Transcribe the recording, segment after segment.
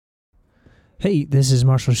Hey, this is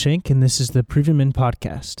Marshall Shank, and this is the Proven Men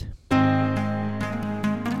Podcast.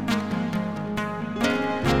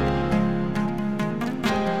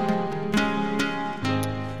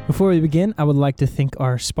 Before we begin, I would like to thank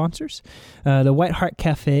our sponsors. The White Heart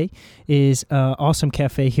Cafe is an awesome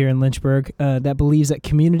cafe here in Lynchburg that believes that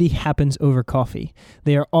community happens over coffee.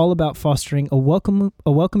 They are all about fostering a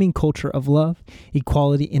welcoming culture of love,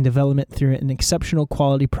 equality, and development through an exceptional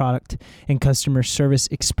quality product and customer service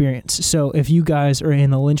experience. So if you guys are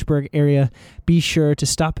in the Lynchburg area, be sure to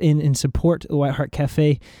stop in and support the White Heart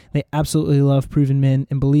Cafe. They absolutely love Proven Men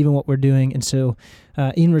and believe in what we're doing, and so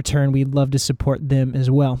in return, we'd love to support them as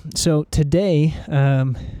well. So today,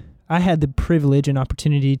 I had the privilege and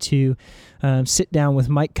opportunity to sit down with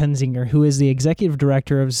Mike Kunzinger, who is the Executive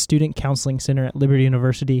Director of the Student Counseling Center at Liberty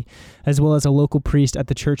University, as well as a local priest at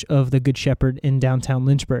the Church of the Good Shepherd in downtown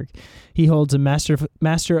Lynchburg. He holds a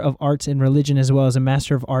Master of Arts in Religion as well as a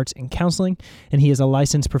Master of Arts in Counseling, and he is a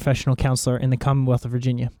licensed professional counselor in the Commonwealth of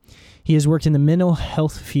Virginia. He has worked in the mental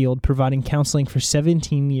health field, providing counseling for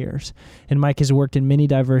 17 years, and Mike has worked in many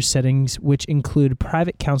diverse settings, which include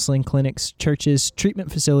private counseling clinics, churches,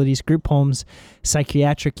 treatment facilities, group homes,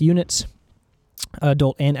 psychiatric units,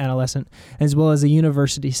 adult and adolescent, as well as a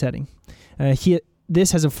university setting.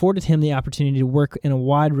 This has afforded him the opportunity to work in a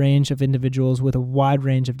wide range of individuals with a wide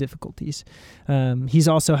range of difficulties. He's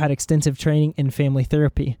also had extensive training in family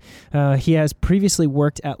therapy. He has previously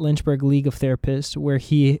worked at Lynchburg League of Therapists, where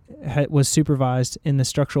he was supervised in the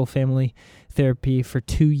structural family therapy for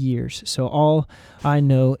 2 years. So all I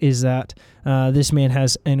know is that this man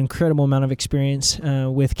has an incredible amount of experience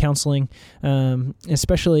with counseling,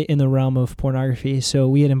 especially in the realm of pornography. So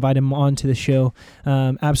we had invited him on to the show.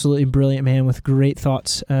 Absolutely brilliant man with great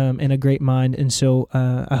thoughts and a great mind. And so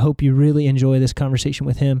I hope you really enjoy this conversation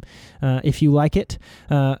with him. If you like it,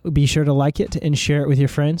 be sure to like it and share it with your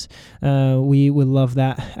friends. We would love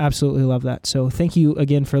that. Absolutely love that. So thank you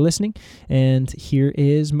again for listening. And here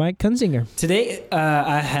is Mike Kunzinger. Today,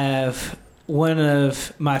 I have one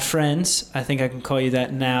of my friends, I think I can call you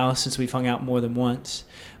that now since we've hung out more than once,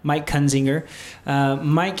 Mike Kunzinger.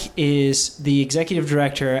 Mike is the executive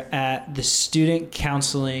director at the Student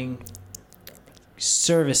Counseling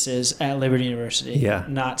Services at Liberty University,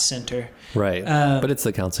 not Center. Right, but it's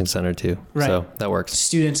the counseling center too, right. So that works.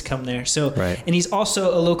 Students come there. So, right. And he's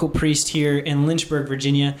also a local priest here in Lynchburg,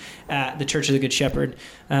 Virginia, at the Church of the Good Shepherd.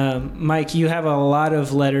 Mike, you have a lot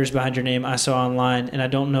of letters behind your name I saw online, and I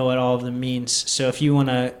don't know what all of them means. So if you want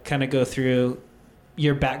to kind of go through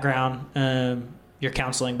your background, your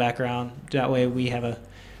counseling background, that way we have a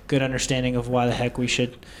good understanding of why the heck we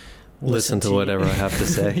should listen to whatever I have to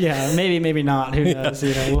say. Yeah, maybe not. Who knows?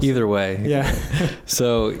 Either way. Yeah.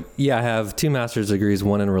 So, I have 2 master's degrees,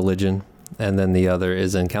 one in religion, and then the other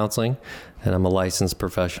is in counseling. And I'm a licensed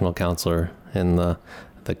professional counselor in the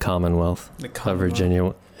Commonwealth of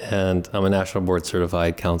Virginia. And I'm a national board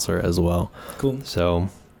certified counselor as well. Cool. So,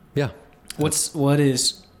 yeah. What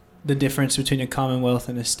is the difference between a Commonwealth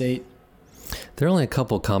and a state? There are only a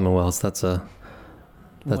couple Commonwealths. That's a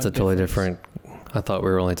totally different. I thought we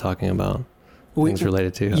were only talking about things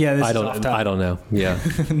related to. Yeah, I don't know. Yeah,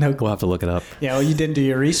 no, we'll have to look it up. Yeah, well, you didn't do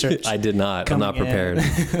your research. I did not. I'm not prepared.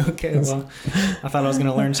 Okay, well, I thought I was going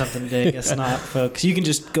to learn something today. I guess not, folks. You can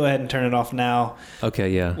just go ahead and turn it off now. Okay,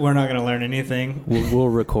 yeah. We're not going to learn anything. We'll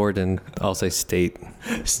record and I'll say state.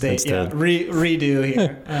 State, yeah. Redo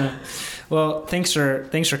here. Well, thanks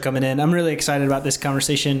for coming in. I'm really excited about this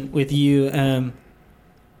conversation with you.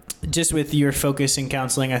 Just with your focus in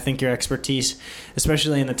counseling, I think your expertise,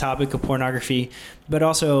 especially in the topic of pornography, but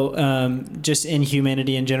also just in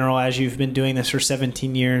humanity in general, as you've been doing this for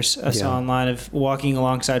 17 years, I saw online of walking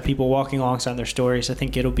alongside people, walking alongside their stories. I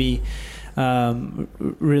think it'll be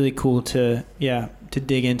really cool to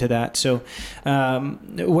dig into that. So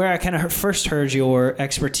where I kind of first heard your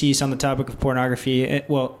expertise on the topic of pornography,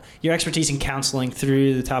 your expertise in counseling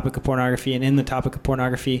through the topic of pornography and in the topic of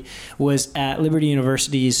pornography was at Liberty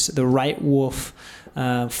University's The Right Wolf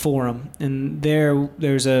Forum. And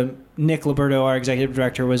there's a Nick Liberto, our executive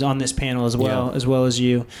director, was on this panel as well as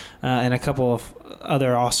you and a couple of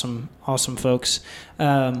other awesome folks.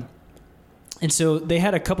 And so they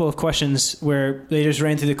had a couple of questions where they just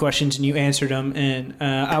ran through the questions and you answered them. And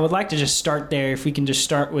I would like to just start there. If we can just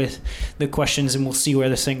start with the questions and we'll see where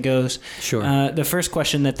this thing goes. Sure. The first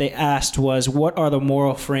question that they asked was, what are the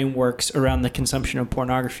moral frameworks around the consumption of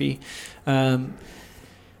pornography? And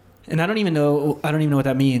I don't even know what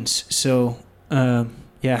that means. So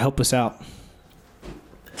help us out.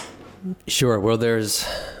 Sure. Well, there's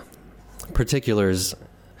particular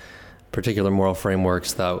moral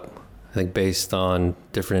frameworks that I think based on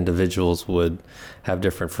different individuals would have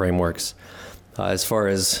different frameworks. As far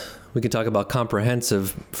as we could talk about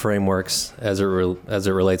comprehensive frameworks as it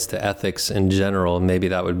relates to ethics in general, maybe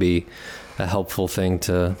that would be a helpful thing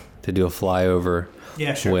to do a flyover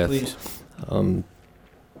with. Please.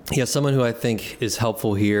 Someone who I think is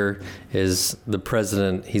helpful here is the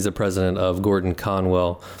president. He's the president of Gordon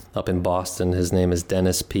Conwell up in Boston. His name is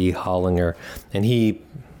Dennis P. Hollinger, and he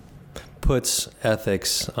puts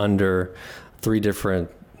ethics under 3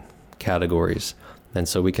 different categories. And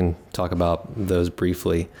so we can talk about those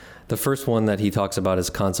briefly. The first one that he talks about is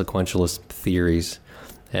consequentialist theories.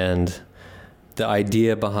 And the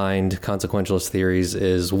idea behind consequentialist theories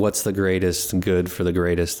is what's the greatest good for the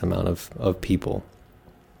greatest amount of people.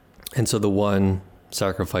 And so the one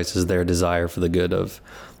sacrifices their desire for the good of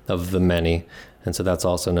the many. And so that's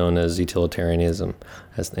also known as utilitarianism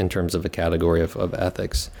as in terms of a category of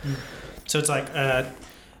ethics. So it's like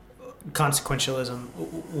consequentialism.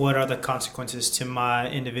 What are the consequences to my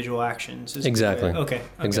individual actions? Exactly. Okay.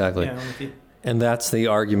 Exactly. Yeah, I'm with you. And that's the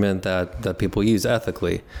argument that people use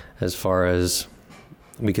ethically, as far as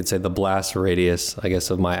we could say the blast radius, I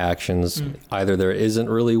guess, of my actions. Either there isn't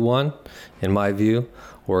really one, in my view,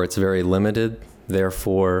 or it's very limited.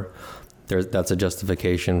 Therefore, that's a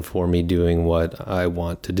justification for me doing what I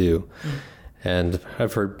want to do. And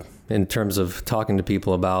I've heard, in terms of talking to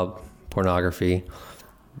people about pornography,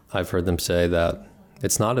 I've heard them say that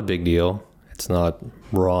it's not a big deal. It's not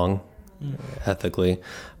wrong ethically,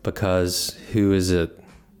 because who is it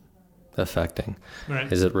affecting?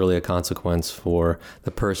 Right. Is it really a consequence for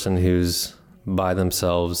the person who's by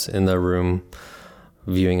themselves in their room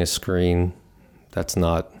viewing a screen? That's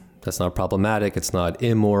not problematic. It's not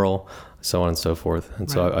immoral, so on and so forth.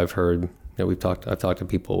 And so I've heard, I've talked to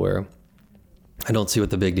people where I don't see what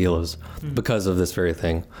the big deal is because of this very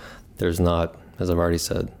thing. There's not, as I've already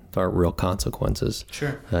said, there aren't real consequences,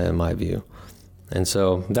 in my view. And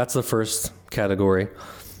so that's the first category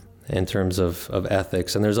in terms of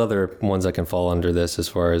ethics. And there's other ones that can fall under this, as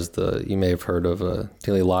far as you may have heard of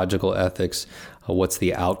teleological ethics. What's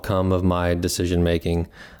the outcome of my decision making?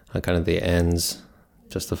 Kind of the ends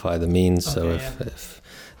justify the means. Okay, so if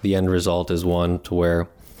the end result is one to where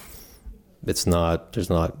there's not,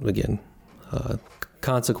 again,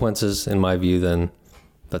 consequences in my view, then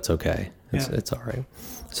that's okay. It's all right.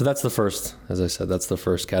 So that's the first, as I said, that's the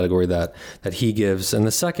first category that he gives. And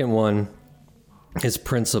the second one is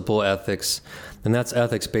principle ethics. And that's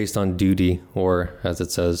ethics based on duty, or as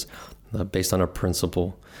it says, based on a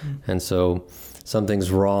principle. And so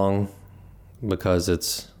something's wrong because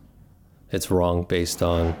it's wrong based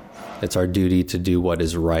on, it's our duty to do what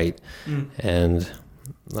is right. And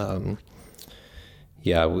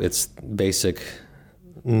it's basic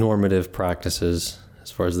normative practices. As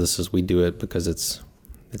far as this is, we do it because it's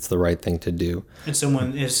the right thing to do. And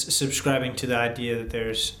someone is subscribing to the idea that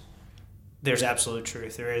there's absolute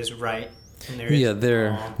truth. There is right and there is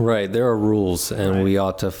wrong. Right. There are rules, and we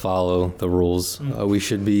ought to follow the rules. We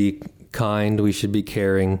should be kind. We should be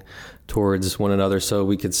caring towards one another. So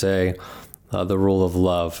we could say the rule of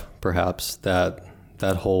love, perhaps, that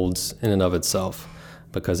holds in and of itself,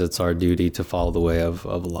 because it's our duty to follow the way of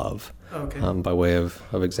love. Okay. By way of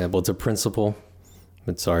example, it's a principle.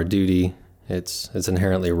 It's our duty. It's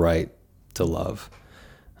inherently right to love.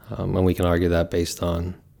 And we can argue that based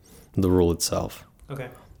on the rule itself. Okay.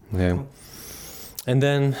 Cool. And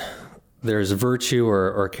then there's virtue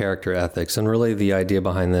or character ethics. And really the idea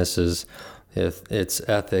behind this is if it's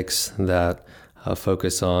ethics that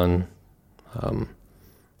focus on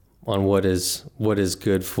what is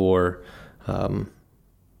good for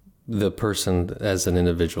the person as an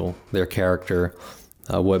individual, their character,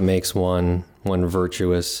 what makes one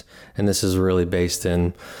virtuous. And this is really based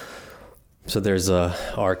in, so there's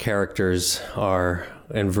our characters are,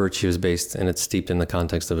 and virtue is based, and it's steeped in the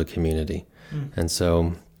context of a community. And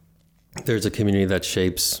so there's a community that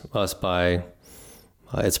shapes us by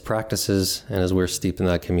its practices, and as we're steeped in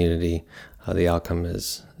that community, the outcome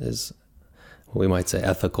is what we might say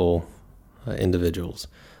ethical individuals.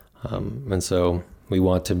 And so we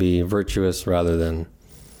want to be virtuous rather than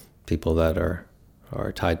people that are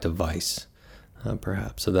tied to vice,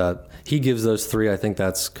 perhaps. So that he gives those three. I think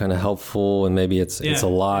that's kind of helpful, and maybe it's a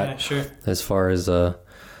lot as far as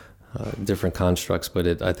different constructs,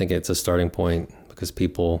 but I think it's a starting point, because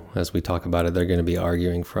people, as we talk about it, they're going to be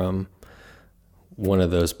arguing from one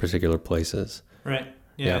of those particular places. Right.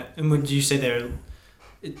 Yeah. And would you say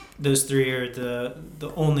those three are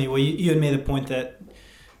the only? Well, you had made the point that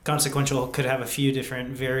consequential could have a few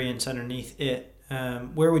different variants underneath it.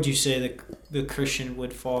 Where would you say the Christian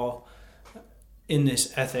would fall in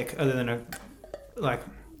this ethic, other than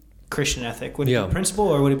Christian ethic? Would it be a principle,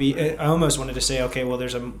 or would it be? I almost wanted to say, okay, well,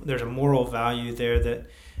 there's a moral value there that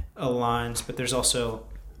aligns, but there's also,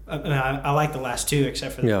 I like the last two,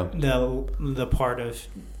 except for the part of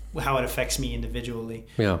how it affects me individually.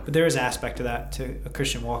 Yeah. But there is an aspect to that, to a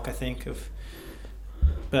Christian walk, I think.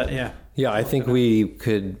 But yeah. Yeah, I think we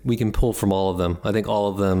can pull from all of them. I think all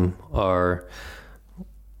of them are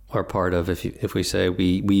part of, if we say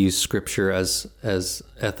we use Scripture as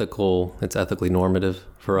ethical, it's ethically normative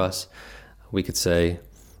for us. We could say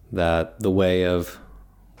that the way of,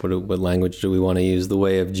 what language do we want to use? The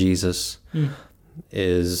way of Jesus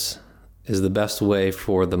is the best way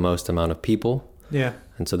for the most amount of people. Yeah.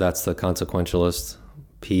 And so that's the consequentialist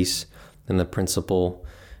piece. And the principle,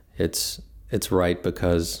 it's right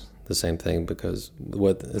because the same thing, because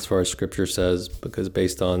as far as Scripture says, because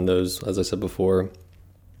based on those, as I said before,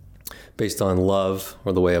 based on love,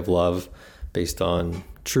 or the way of love, based on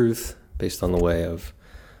truth, based on the way of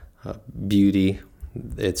beauty,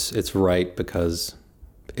 it's right because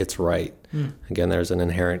it's right. Again, there's an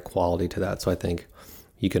inherent quality to that. So I think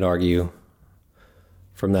you could argue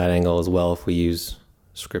from that angle as well if we use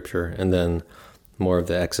Scripture. And then more of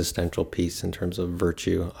the existential piece in terms of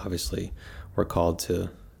virtue. Obviously, we're called to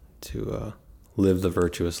live the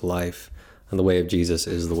virtuous life, and the way of Jesus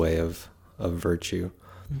is the way of virtue,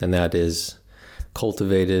 and that is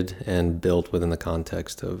cultivated and built within the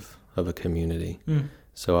context of a community.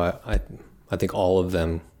 So I think all of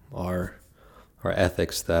them are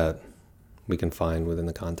ethics that we can find within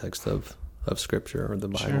the context of Scripture or the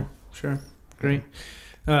Bible. Sure. Great.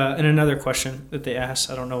 And another question that they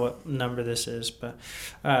asked, I don't know what number this is, but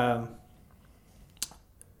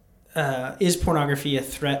is pornography a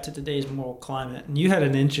threat to today's moral climate? And you had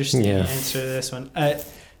an interesting answer to this one.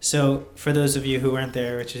 So for those of you who weren't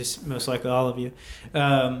there, which is most likely all of you,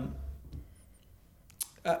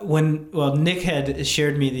 Nick had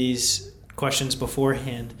shared me these questions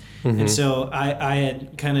beforehand, and so I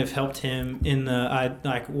had kind of helped him in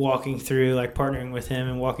walking through, like partnering with him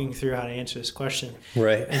and walking through how to answer this question.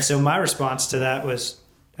 Right. And so my response to that was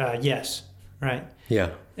yes. Right.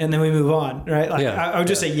 Yeah. And then we move on, right? Like I would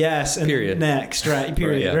just say yes and period. Next, right?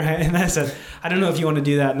 Period, right? And I said, I don't know if you want to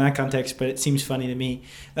do that in that context, but it seems funny to me.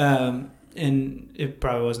 And it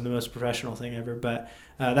probably wasn't the most professional thing ever, but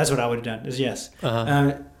that's what I would have done, is yes.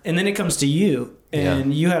 And then it comes to you,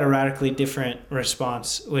 and you had a radically different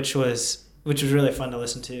response, which was really fun to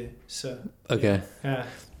listen to. So okay. Yeah.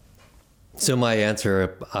 So my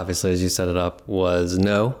answer, obviously, as you set it up, was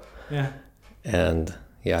no. Yeah. And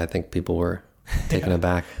I think people were taken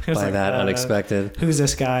aback by that, unexpected. Who's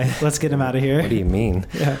this guy? Let's get him out of here. What do you mean?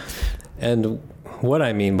 Yeah. And what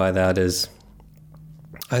I mean by that is,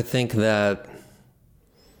 I think that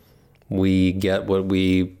we get what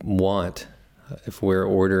we want if we're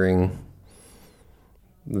ordering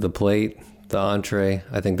the plate, the entree.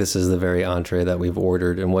 I think this is the very entree that we've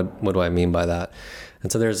ordered. And what do I mean by that?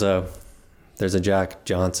 And so there's a Jack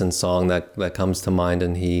Johnson song that comes to mind,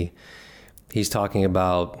 and he's talking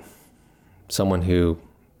about someone who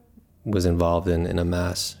was involved in a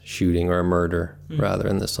mass shooting, or a murder rather,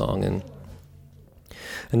 in the song.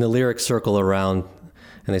 And the lyrics circle around,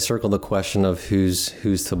 and they circle the question of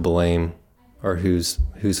who's to blame, or whose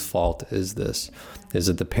fault is this? Is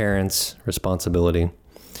it the parents' responsibility?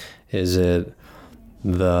 Is it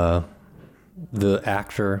the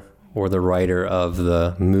actor or the writer of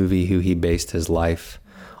the movie who he based his life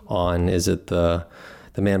on? Is it the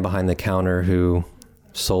man behind the counter who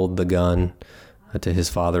sold the gun to his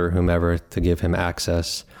father or whomever to give him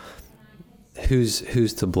access?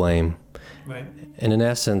 Who's to blame? Right. And in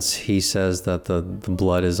essence, he says that the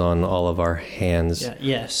blood is on all of our hands. Yeah.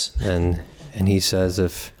 Yes. And he says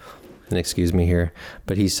and excuse me here,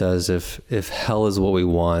 but he says if hell is what we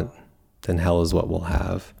want, then hell is what we'll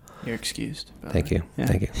have. You're excused. Thank you. Yeah.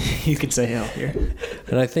 Thank you. You could say hell here.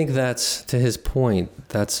 And I think that's, to his point,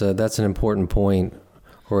 that's an important point,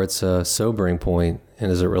 or it's a sobering point,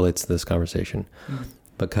 and as it relates to this conversation,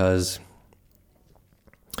 because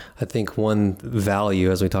I think one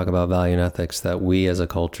value, as we talk about value and ethics, that we as a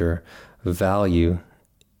culture value,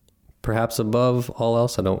 perhaps above all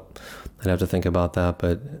else, I'd have to think about that,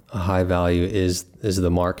 but a high value is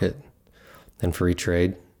the market and free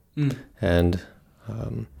trade, and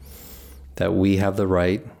that we have the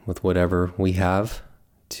right, with whatever we have,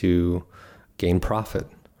 to gain profit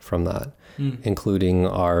from that, including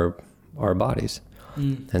our bodies.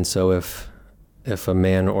 And so if a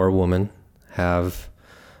man or a woman have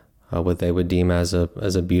what they would deem as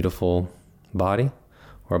a beautiful body,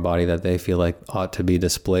 or a body that they feel like ought to be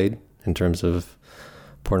displayed in terms of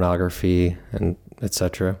pornography and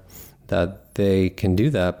etc., that they can do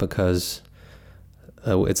that because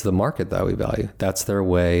it's the market that we value. That's their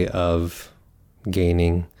way of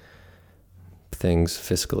gaining things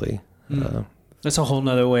fiscally. That's a whole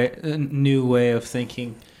nother new way of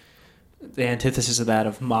thinking. The antithesis of that,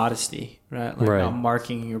 of modesty, right? Like not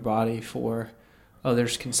marking your body for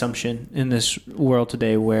others' consumption in this world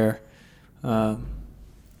today where, I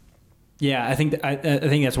think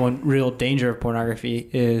that's one real danger of pornography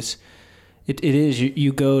is it is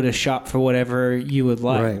you go to shop for whatever you would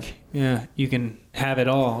like. Right. Yeah, you can have it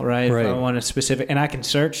all, right? If I want a specific, and I can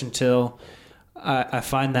search until I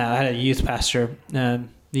find that. I had a youth pastor, the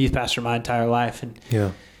youth pastor my entire life, and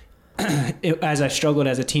as I struggled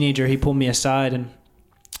as a teenager, he pulled me aside, and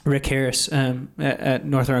Rick Harris at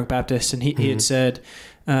Northern Oak Baptist, and he had said,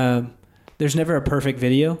 "There's never a perfect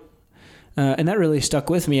video." And that really stuck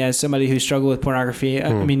with me as somebody who struggled with pornography.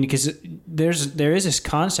 I mean, because there is this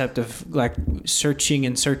concept of like searching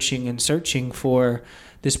and searching and searching for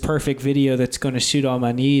this perfect video that's going to suit all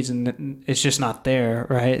my needs, and it's just not there,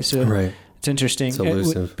 right? So it's interesting. It's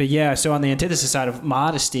elusive. But so on the antithesis side of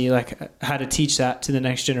modesty, like how to teach that to the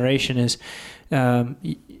next generation is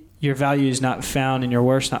your value is not found and your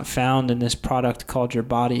worth not found in this product called your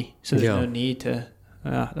body. So there's no need to.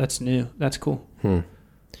 That's new. That's cool.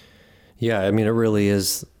 Yeah, I mean, it really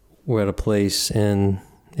is. We're at a place in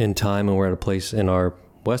time, and we're at a place in our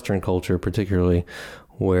Western culture, particularly,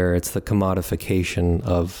 where it's the commodification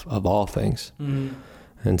of all things.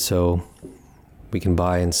 And so we can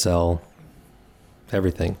buy and sell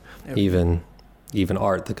everything. Even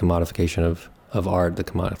art, the commodification of art, the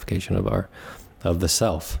commodification of the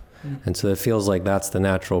self. And so it feels like that's the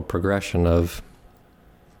natural progression of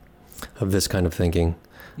this kind of thinking.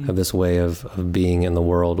 Of this way of being in the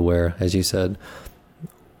world where, as you said,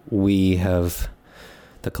 we have,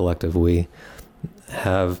 the collective we,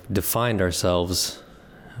 have defined ourselves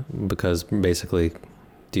because basically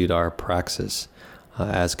due to our praxis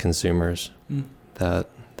as consumers, that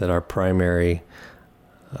our primary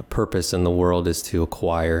purpose in the world is to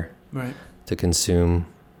acquire, to consume,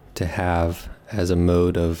 to have as a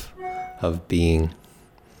mode of being.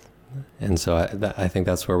 And so I think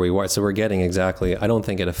that's where we are. So we're getting exactly, I don't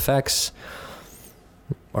think it affects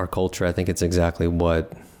our culture. I think it's exactly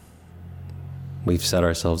what we've set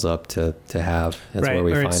ourselves up to have. That's where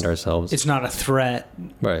we find ourselves. It's not a threat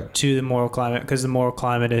to the moral climate, because the moral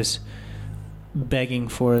climate is begging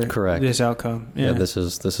for this outcome. Yeah, this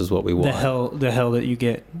is what we want. The hell that you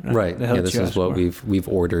get. Right. This is what we've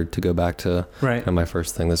ordered, to go back to my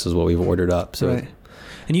first thing. This is what we've ordered up. So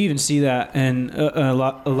and you even see that in a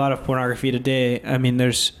lot of pornography today. I mean,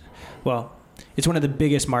 it's one of the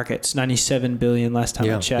biggest markets, 97 billion last time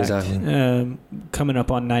I checked. Exactly. Coming up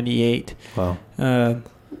on 98. Wow.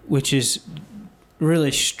 Which is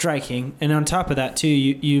really striking. And on top of that too,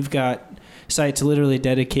 you've got sites literally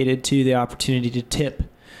dedicated to the opportunity to tip,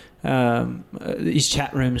 these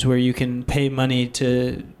chat rooms where you can pay money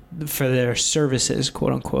for their services,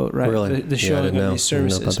 quote unquote, right? Really? The showing of these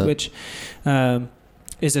services, which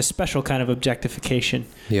is a special kind of objectification.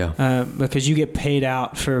 Yeah. Because you get paid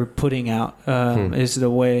out for putting out, is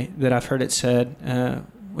the way that I've heard it said,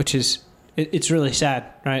 which is, it's really sad,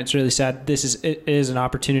 right? It's really sad. It is an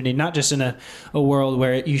opportunity, not just in a world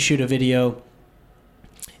where you shoot a video,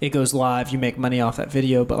 it goes live, you make money off that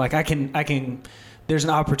video, but like I can, there's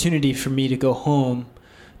an opportunity for me to go home,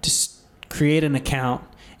 to create an account,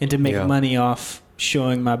 and to make money off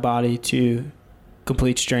showing my body to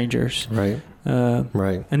complete strangers. Right.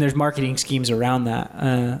 And there's marketing schemes around that.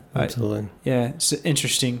 Absolutely. It's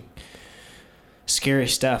interesting, scary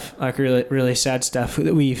stuff, like really, really sad stuff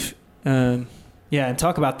that we've, and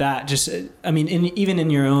talk about that. Just, I mean, even in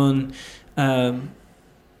your own,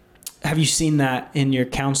 have you seen that in your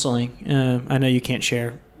counseling? I know you can't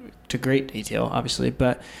share to great detail, obviously,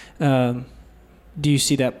 but do you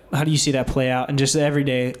see that? How do you see that play out in just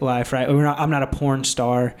everyday life? Right? I'm not a porn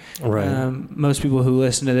star. Right. Most people who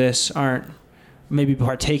listen to this aren't maybe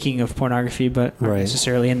partaking of pornography, but aren't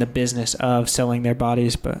necessarily in the business of selling their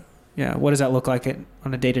bodies. But what does that look like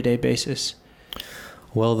on a day-to-day basis?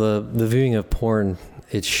 Well, the viewing of porn,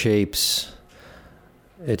 it shapes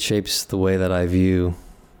the way that I view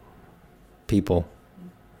people.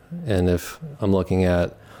 And if I'm looking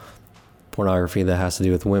at pornography that has to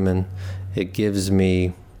do with women, it gives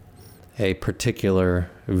me a particular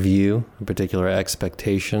view, a particular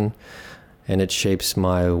expectation, and it shapes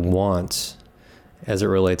my wants as it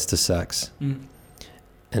relates to sex.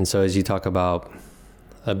 And so as you talk about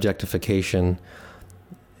objectification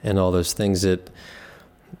and all those things, it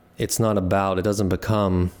doesn't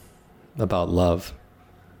become about love.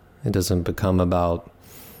 It doesn't become about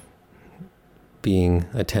being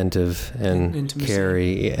attentive and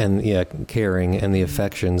caring and the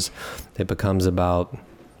affections. It becomes about,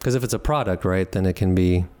 because if it's a product, right, then it can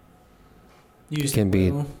be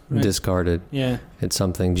discarded. Yeah. It's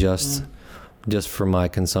something just for my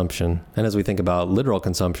consumption. And as we think about literal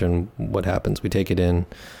consumption, what happens? We take it in,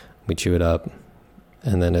 we chew it up,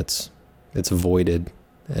 and then it's voided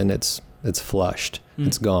and it's flushed.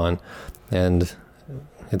 It's gone. And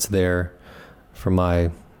it's there for my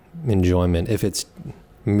enjoyment. If it's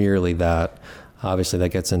merely that, obviously that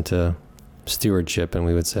gets into stewardship, and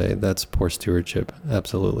we would say that's poor stewardship.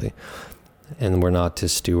 Absolutely. And we're not to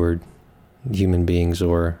steward human beings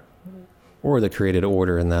or the created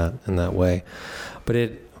order in that way. But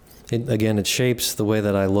it shapes the way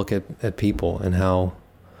that I look at people and how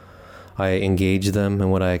I engage them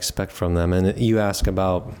and what I expect from them. And you ask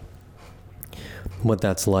about what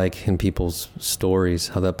that's like in people's stories,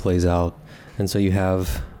 how that plays out. And so you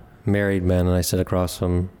have married men, and I sit across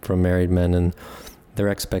from married men, and their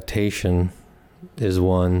expectation is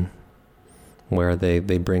one where they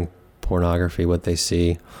bring pornography, what they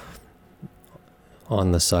see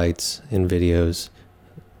on the sites, in videos,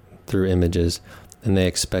 through images, and they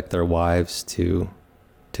expect their wives to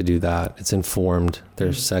do that. It's informed.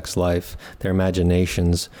 Their sex life, their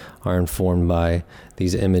imaginations are informed by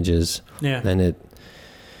these images. Yeah. And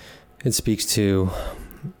it speaks to,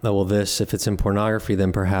 if it's in pornography,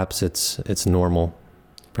 then perhaps it's normal.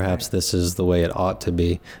 Perhaps this is the way it ought to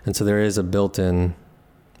be. And so there is a built-in,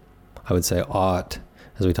 I would say, ought,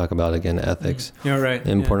 as we talk about, again, ethics. You're right.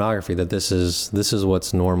 In pornography, that this is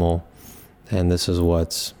what's normal, and this is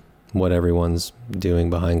what everyone's doing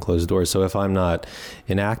behind closed doors. So if I'm not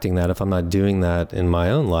enacting that, if I'm not doing that in my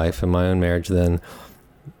own life, in my own marriage, then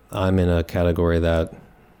I'm in a category that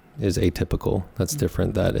is atypical, that's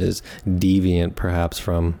different, that is deviant perhaps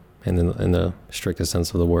from, in the strictest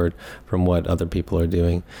sense of the word, from what other people are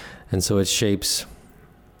doing. And so it shapes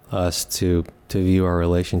us to view our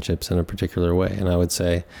relationships in a particular way. And I would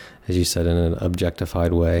say, as you said, in an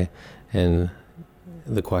objectified way. And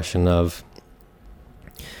the question of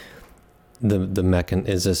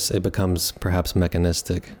it becomes perhaps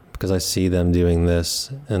mechanistic, because I see them doing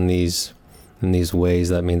this in these ways.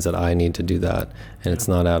 That means that I need to do that. And it's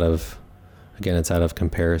not it's out of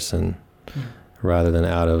comparison rather than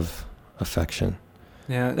out of affection.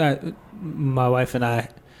 Yeah. My wife and I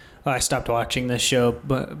stopped watching this show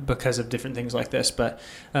because of different things like this, but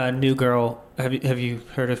New Girl, have you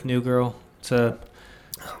heard of New Girl? It's a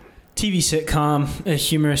TV sitcom, a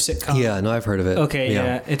humorous sitcom. Yeah, no, I've heard of it. Okay,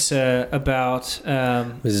 yeah. It's about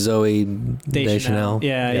Zoe Deschanel.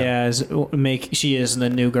 Yeah. She is the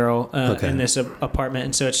new girl in this apartment,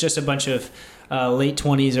 and so it's just a bunch of late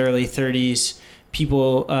 20s, early 30s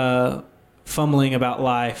people fumbling about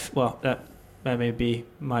life. Well, that may be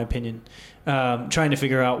my opinion. Trying to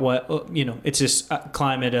figure out what it's this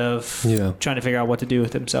climate of trying to figure out what to do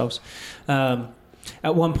with themselves.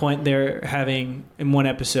 At one point, they're having, in one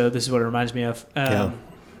episode, this is what it reminds me of,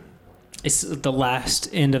 it's the last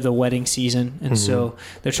end of the wedding season, and so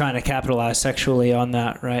they're trying to capitalize sexually on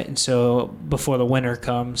that, right? And so before the winter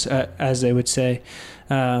comes, as they would say,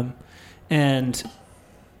 and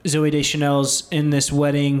Zoe Deschanel's in this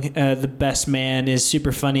wedding. The best man is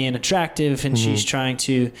super funny and attractive, and she's trying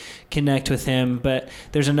to connect with him. But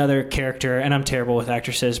there's another character, and I'm terrible with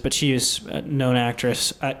actresses, but she is a known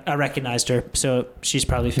actress. I recognized her, so she's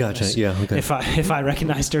probably famous. Gotcha. Yeah. Okay. If I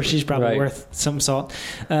recognized her, she's probably worth some salt.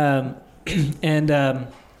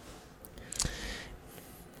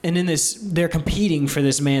 And in this, they're competing for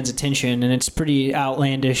this man's attention, and it's pretty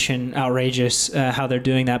outlandish and outrageous how they're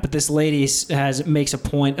doing that. But this lady makes a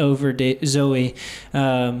point over Zoe.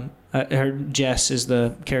 Her Jess is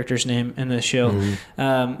the character's name in the show.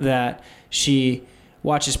 That she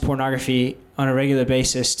watches pornography on a regular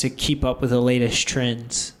basis to keep up with the latest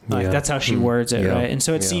trends. That's how she words it, right? And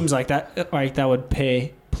so it seems like that would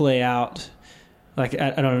play out. Like I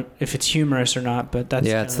don't know if it's humorous or not, but that's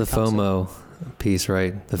it's the FOMO piece,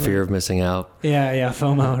 right? The fear of missing out. Yeah,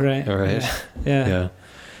 FOMO, right? All right.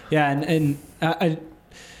 Yeah, and I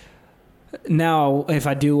now if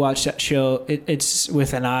I do watch that show, it's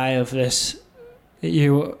with an eye of this.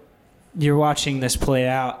 You're watching this play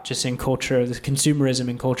out just in culture, the consumerism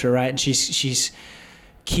in culture, right? And she's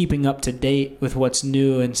keeping up to date with what's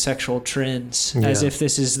new in sexual trends, as if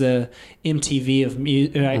this is the MTV of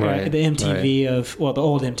music, the MTV of, well, the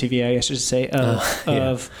old MTV, I guess I should say,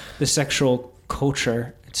 of the sexual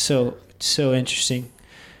culture. It's so interesting.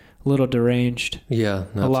 A little deranged. Yeah,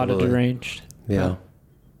 absolutely. A lot of deranged. Yeah.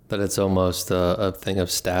 But it's almost a thing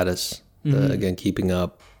of status, again, keeping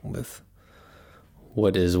up with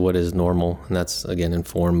what is normal. And that's, again,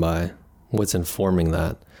 informed by what's informing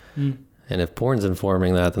that. And if porn's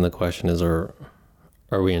informing that, then the question is, are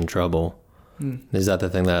we in trouble? Is that the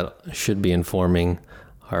thing that should be informing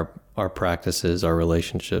our practices, our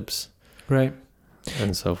relationships? Right.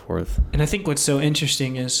 And so forth. And I think what's so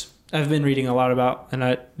interesting is I've been reading a lot about, and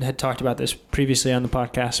I had talked about this previously on the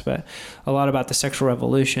podcast, but a lot about the sexual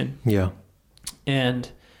revolution. Yeah. And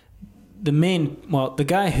the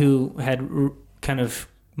guy who had kind of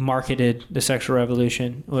marketed the sexual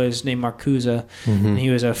revolution was named Marcuse, and he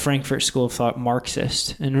was a Frankfurt School of Thought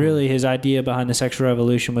Marxist. And really his idea behind the sexual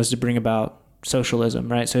revolution was to bring about socialism,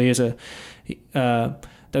 right? So that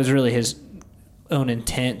was really his own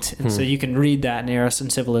intent. And so you can read that in Eros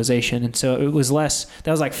and Civilization. And so it was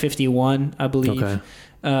that was like 51, I believe.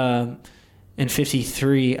 Okay. In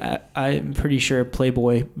 53, I'm pretty sure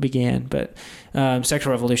Playboy began, but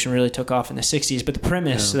sexual revolution really took off in the 60s. But the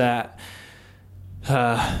premise that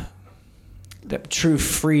true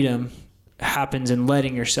freedom happens in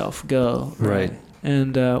letting yourself go. Right.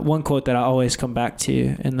 And one quote that I always come back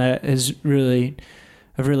to, and that is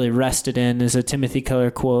I've really rested in, is a Timothy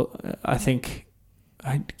Keller quote.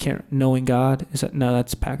 I can't, Knowing God. No,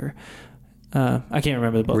 that's Packer. I can't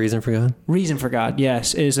remember the book. Reason for God? Reason for God,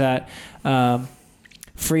 yes. Is that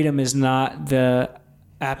freedom is not the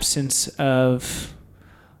absence of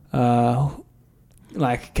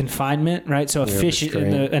like confinement, right? So a fish,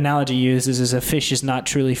 the analogy used is a fish is not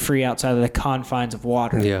truly free outside of the confines of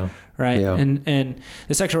water. Yeah. Right. Yeah. And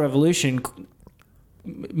the sexual revolution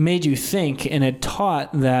made you think and had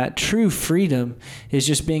taught that true freedom is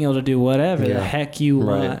just being able to do whatever the heck you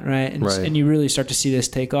want, right? And you really start to see this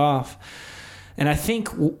take off. And I think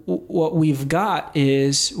what we've got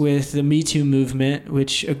is with the Me Too movement,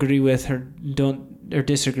 which agree with or don't or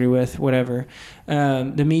disagree with, whatever,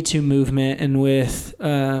 the Me Too movement, and with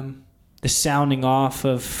the sounding off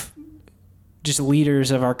of just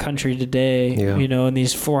leaders of our country today, and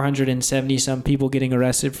these 470 some people getting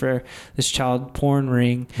arrested for this child porn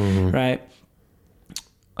ring, right?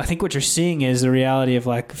 I think what you're seeing is the reality of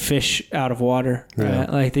like fish out of water, right?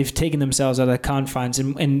 Like they've taken themselves out of the confines,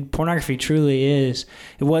 and pornography truly it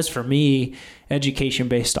was for me, education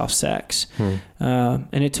based off sex. And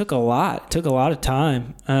it took a lot of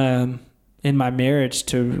time in my marriage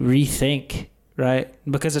to rethink, right?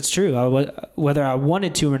 Because it's true. Whether I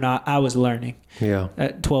wanted to or not, I was learning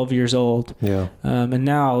at 12 years old. And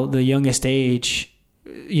now the youngest age,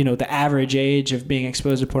 the average age of being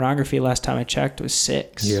exposed to pornography last time I checked was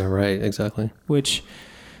 6. Yeah, right. Exactly. Which,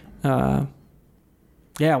 what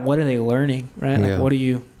are they learning, right? Like, what are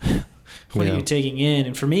you taking in?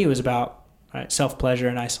 And for me, it was about self-pleasure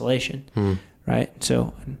and isolation, right?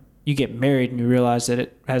 So you get married and you realize that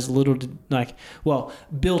it has little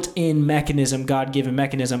built-in mechanism, God-given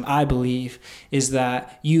mechanism, I believe, is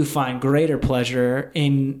that you find greater pleasure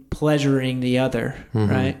in pleasuring the other,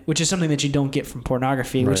 right? Which is something that you don't get from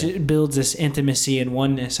pornography, which it builds this intimacy and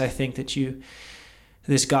oneness, I think,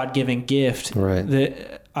 this God-given gift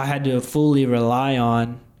that I had to fully rely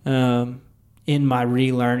on in my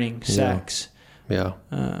relearning sex. Yeah.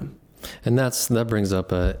 And that brings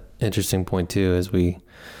up a interesting point too, as we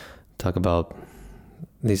talk about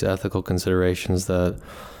these ethical considerations. That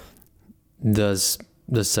does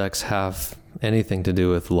sex have anything to do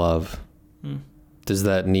with love? Does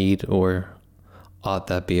that need or ought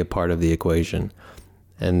that be a part of the equation?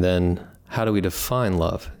 And then how do we define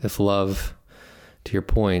love? If love, to your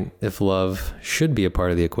point, if love should be a part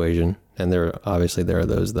of the equation, and there are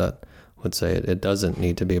those that would say it doesn't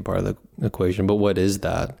need to be a part of the equation, but what is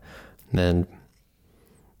that? And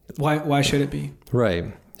why should it be? Right.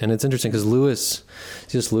 And it's interesting because Lewis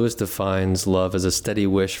defines love as a steady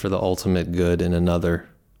wish for the ultimate good in another,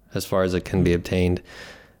 as far as it can be obtained.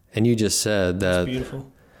 And you just said that. That's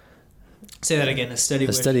beautiful. Say that again. A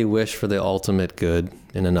steady wish for the ultimate good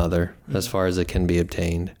in another, as far as it can be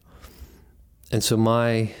obtained. And so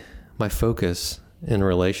my focus in a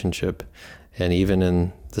relationship, and even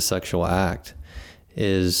in the sexual act,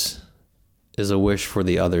 is a wish for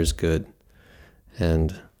the other's good,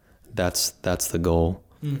 and that's the goal.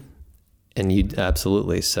 And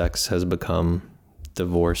absolutely, sex has become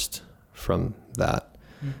divorced from that.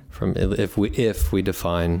 From if we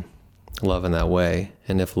define love in that way,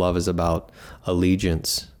 and if love is about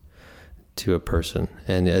allegiance to a person,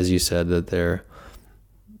 and as you said, that there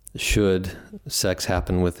should sex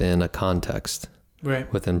happen within a context,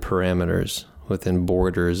 within parameters, within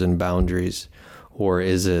borders and boundaries, or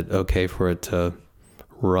is it okay for it to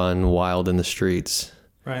run wild in the streets,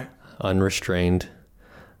 unrestrained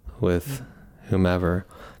with whomever?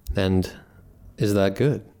 And is that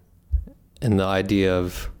good? And the idea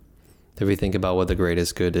of, if we think about what the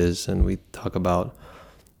greatest good is, and we talk about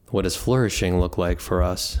what does flourishing look like for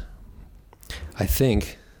us? I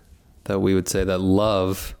think that we would say that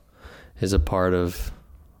love is a part of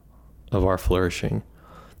our flourishing.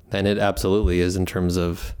 And it absolutely is in terms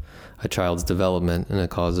of a child's development, and it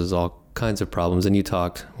causes all kinds of problems. And you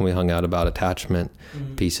talked when we hung out about attachment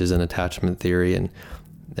pieces and attachment theory,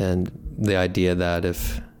 and the idea that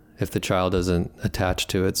if the child doesn't attach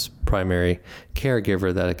to its primary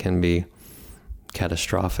caregiver, that it can be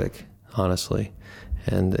catastrophic, honestly.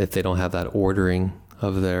 And if they don't have that ordering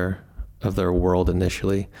of their world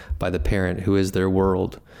initially by the parent, who is their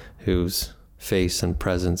world, whose face and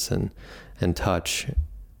presence and touch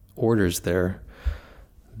orders their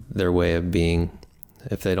way of being,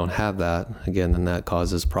 if they don't have that, again, then that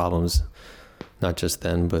causes problems, not just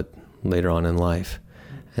then, but later on in life.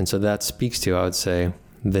 And so that speaks to, I would say,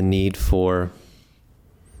 the need for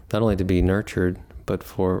not only to be nurtured, but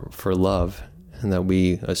for love. And that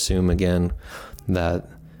we assume, again, that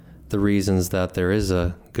the reasons that there is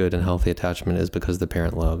a good and healthy attachment is because the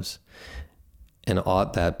parent loves. And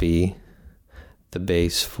ought that be the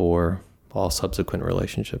base for all subsequent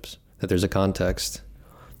relationships? That there's a context.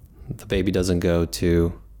 The baby doesn't go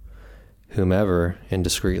to whomever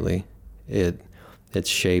indiscreetly. It's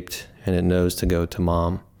shaped, and it knows to go to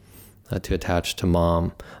mom, to attach to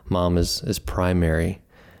mom. Mom is primary.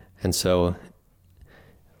 And so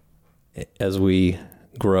as we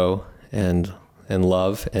grow and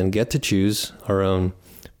love and get to choose our own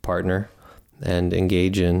partner and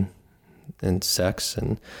engage in sex,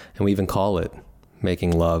 and we even call it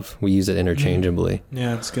making love. We use it interchangeably.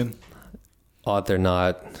 Yeah, that's good. Ought there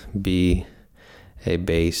not be a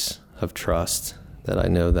base of trust that I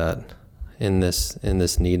know that in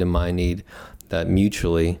this need and my need, that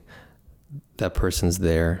mutually that person's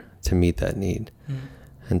there to meet that need.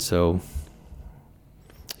 And so,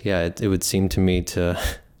 yeah, it would seem to me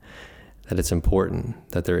that it's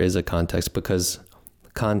important that there is a context, because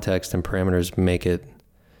context and parameters make it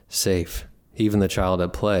safe. Even the child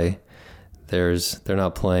at play, they're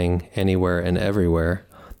not playing anywhere and everywhere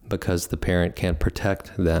because the parent can't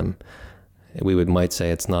protect them. We might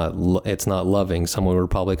say it's not loving. Someone would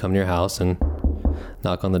probably come to your house and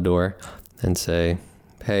knock on the door and say,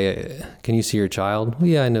 "Hey, can you see your child?" "Well,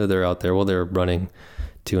 yeah, I know they're out there." "Well, they're running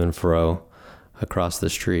to and fro across the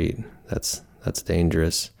street. That's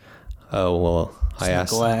dangerous." "Oh, well, I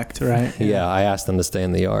asked." Neglect, right? Yeah, I asked them to stay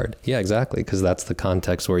in the yard. Yeah, exactly, because that's the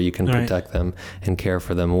context where you can protect them and care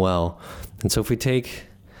for them well. And so if we take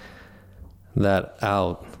that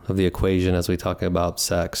out of the equation as we talk about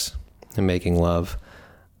sex and making love,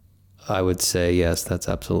 I would say, yes, that's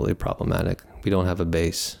absolutely problematic. We don't have a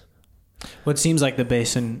base. What seems like the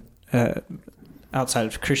base in outside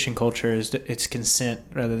of Christian culture is that it's consent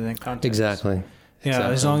rather than context. Exactly. Yeah,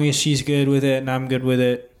 as long as she's good with it and I'm good with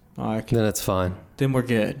it, then it's fine. Then we're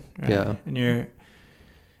good. Right? Yeah.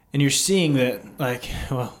 And you're seeing that, like,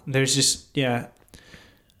 well, there's just,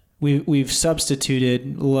 we've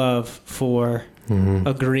substituted love for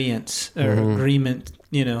agreeance or agreement,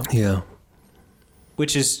 Yeah.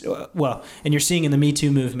 Which is, and you're seeing in the Me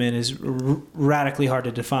Too movement is radically hard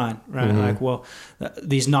to define, right? Like, well,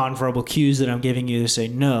 these nonverbal cues that I'm giving you to say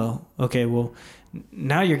no, okay, well,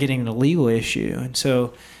 now you're getting an illegal issue. And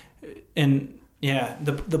so,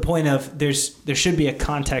 the point of there should be a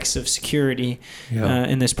context of security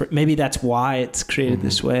in this. Maybe that's why it's created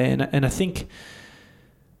this way. And I think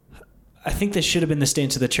this should have been the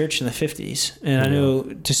stance of the church in the 50s. And I know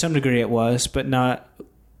to some degree it was, but not,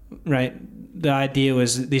 right? The idea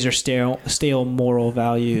was these are stale moral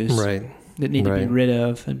values that need to be rid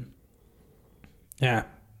of. And well,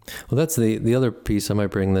 that's the other piece. I might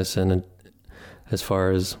bring this in as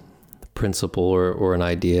far as principle or an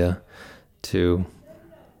idea to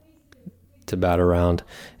bat around,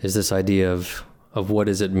 is this idea of what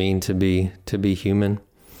does it mean to be human.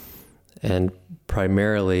 And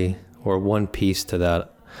primarily, or one piece to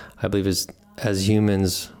that, I believe, is as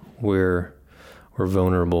humans we're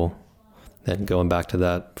vulnerable. And going back to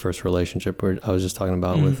that first relationship where I was just talking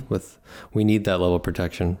about with we need that level of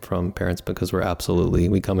protection from parents, because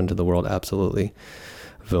we come into the world absolutely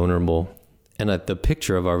vulnerable. And the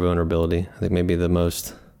picture of our vulnerability, I think maybe the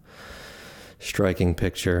most striking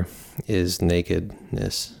picture is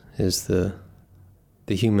nakedness, is the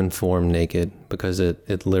human form naked, because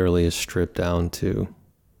it literally is stripped down to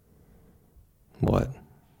what?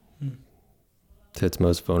 To its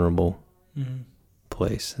most vulnerable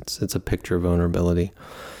place. It's a picture of vulnerability.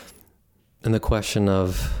 And the question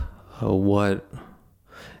of what,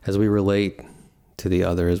 as we relate to the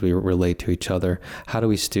other, as we relate to each other, how do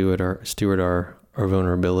we steward our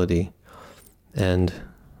vulnerability? And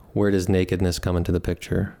where does nakedness come into the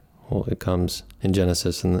picture? Well, it comes in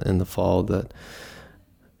Genesis in the fall, that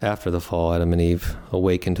after the fall, Adam and Eve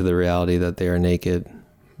awaken to the reality that they are naked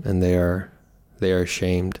and they are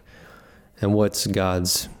ashamed. And what's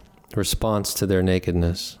God's response to their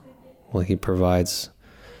nakedness? Well, he provides,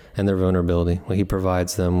 and their vulnerability. Well, he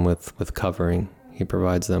provides them with covering. He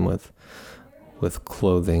provides them with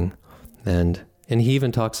clothing. And he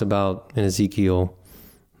even talks about in Ezekiel,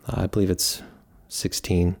 I believe it's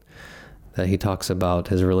 16, that he talks about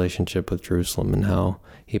his relationship with Jerusalem and how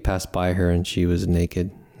he passed by her and she was naked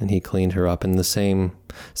and he cleaned her up. And the same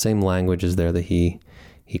language is there, that he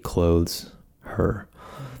clothes her.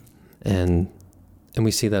 And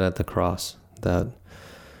we see that at the cross, that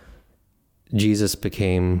Jesus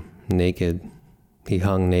became naked. He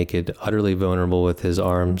hung naked, utterly vulnerable, with his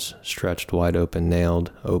arms stretched wide open,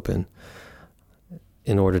 nailed open,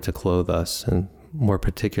 in order to clothe us, and more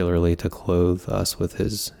particularly to clothe us with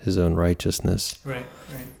his own righteousness. Right.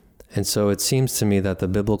 And so it seems to me that the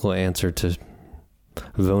biblical answer to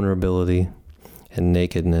vulnerability and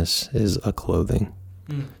nakedness is a clothing,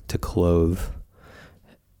 to clothe.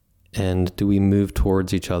 And do we move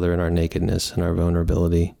towards each other in our nakedness and our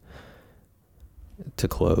vulnerability to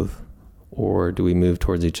clothe? Or do we move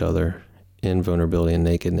towards each other in vulnerability and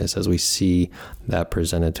nakedness as we see that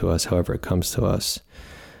presented to us, however it comes to us,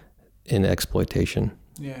 in exploitation?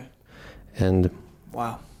 Yeah. And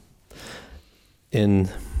wow. In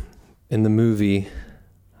the movie,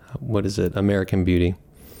 what is it, American Beauty,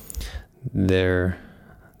 there's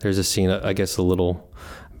a scene, I guess a little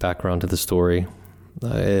background to the story.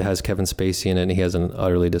 It has Kevin Spacey in it, and he has an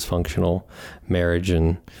utterly dysfunctional marriage,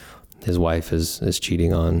 and his wife is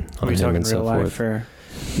cheating on him and so forth.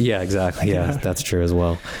 Yeah, exactly. Yeah, that's true as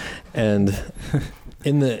well. And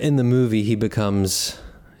in the movie, he becomes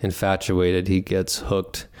infatuated. He gets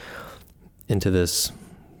hooked into this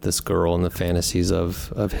girl and the fantasies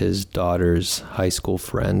of his daughter's high school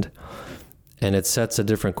friend. And it sets a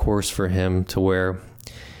different course for him, to where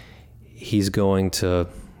he's going to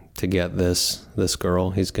get this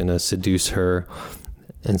girl. He's going to seduce her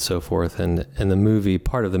and so forth. And the movie,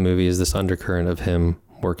 part of the movie, is this undercurrent of him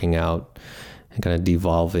working out and kind of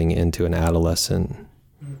devolving into an adolescent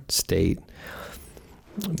state.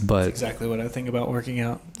 But that's exactly what I think about working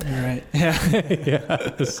out. You're right. Yeah.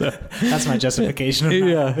 Yeah. So, that's my justification of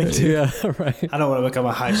not having to. Yeah, right. I don't want to become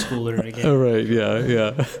a high schooler again. Oh, right,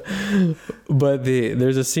 yeah. But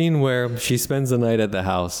there's a scene where she spends the night at the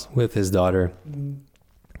house with his daughter,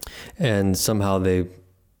 and somehow they're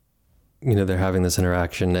having this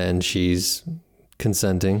interaction, and she's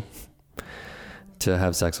consenting to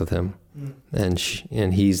have sex with him. And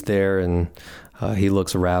he's there, and he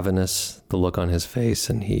looks ravenous, the look on his face,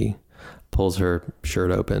 and he pulls her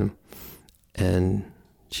shirt open, and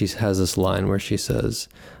she has this line where she says,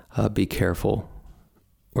 be careful,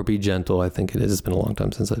 or be gentle, I think it is. It's been a long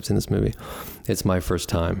time since I've seen this movie. It's my first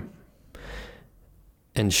time.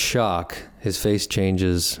 And shock, his face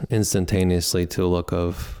changes instantaneously to a look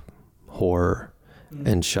of horror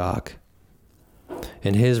and shock.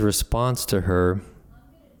 And his response to her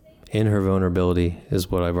in her vulnerability is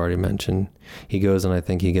what I've already mentioned. He goes, and I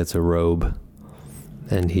think he gets a robe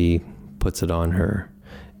and he puts it on her,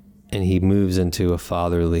 and he moves into a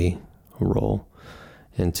fatherly role,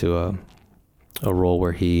 into a role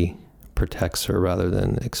where he protects her rather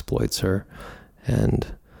than exploits her.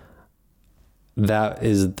 And that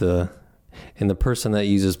is in the person that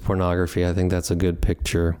uses pornography, I think that's a good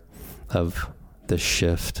picture of the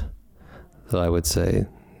shift that I would say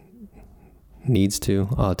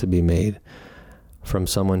ought to be made from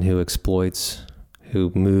someone who exploits,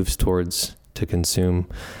 who moves towards to consume,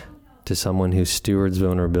 to someone who stewards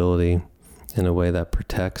vulnerability in a way that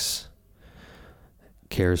protects,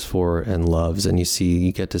 cares for, and loves. And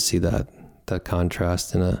you get to see that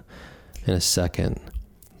contrast in a second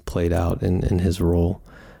played out in his role.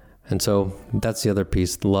 And so that's the other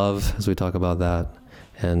piece, love, as we talk about that.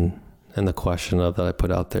 And the question that I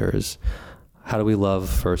put out there is, how do we love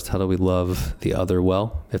first? How do we love the other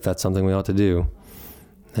well, if that's something we ought to do?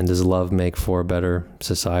 And does love make for a better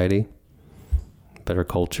society, better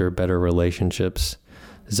culture, better relationships?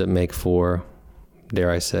 Does it make for,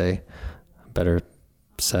 dare I say, better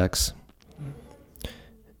sex?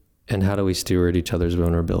 And how do we steward each other's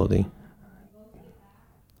vulnerability?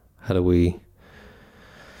 How do we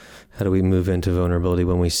move into vulnerability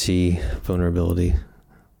when we see vulnerability?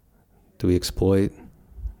 Do we exploit?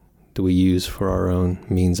 Do we use for our own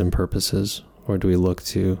means and purposes? Or do we look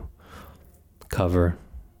to cover,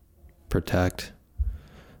 protect,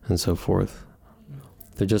 and so forth?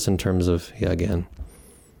 They're just in terms of, again,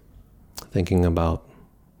 thinking about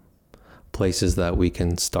places that we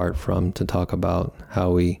can start from to talk about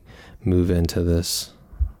how we move into this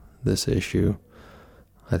issue.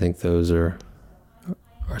 I think those are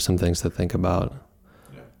some things to think about.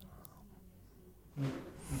 Yeah.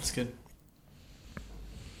 That's good.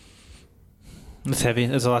 It's heavy.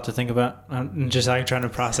 There's a lot to think about. I'm just like trying to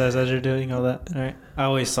process as you're doing all that. All right. I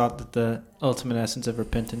always thought that the ultimate essence of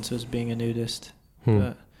repentance was being a nudist.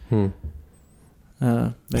 But, you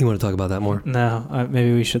want to talk about that more? No.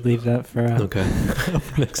 Maybe we should leave that for okay.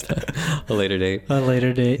 Next time. A later date. A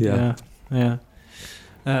later date. Yeah. Yeah.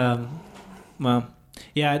 Well,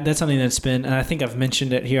 yeah, that's something that's been, and I think I've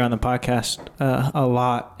mentioned it here on the podcast a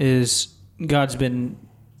lot, is God's been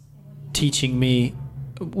teaching me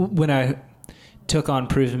when I took on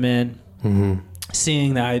Proof Men,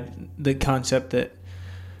 seeing the concept that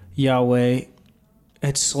Yahweh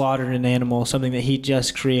had slaughtered an animal, something that he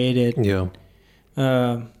just created,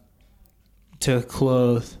 to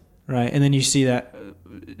clothe, right? And then you see that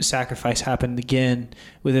sacrifice happen again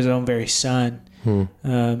with his own very son,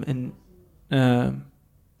 and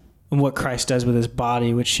what Christ does with his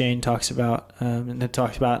body, which Shane talks about, and it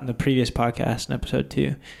talks about in the previous podcast in episode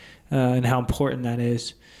 2, and how important that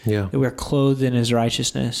is. Yeah. That we're clothed in his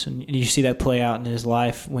righteousness. And you see that play out in his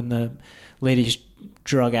life when the lady's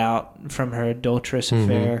drug out from her adulterous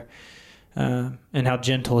affair, and how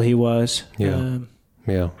gentle he was. Maybe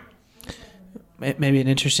an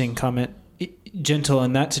interesting comment. Gentle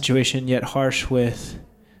in that situation, yet harsh with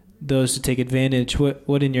those who take advantage.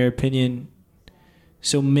 What in your opinion,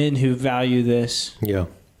 so men who value this,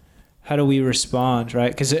 how do we respond,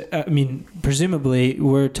 right? Because, presumably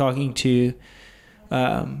we're talking to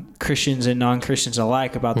Christians and non-Christians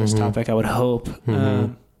alike about this topic, I would hope.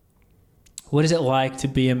 What is it like to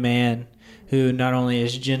be a man who not only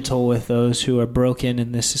is gentle with those who are broken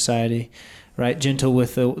in this society, right? Gentle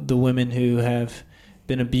with the women who have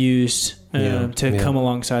been abused, come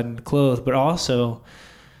alongside and clothe, but also,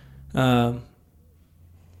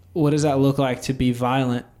 what does that look like to be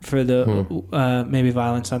violent for the, maybe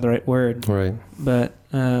violence not the right word, right? But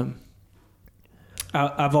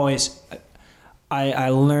I've always, I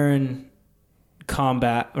learn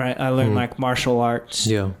combat, right? I learn like martial arts,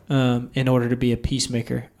 in order to be a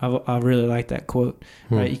peacemaker. I really like that quote,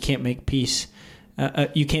 right? You can't make peace.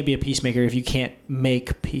 You can't be a peacemaker if you can't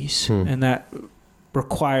make peace, and that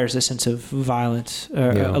requires a sense of violence,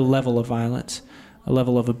 or a level of violence, a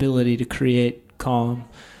level of ability to create calm.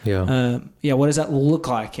 What does that look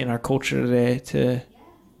like in our culture today to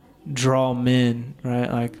draw men,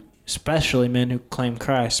 right? Like especially men who claim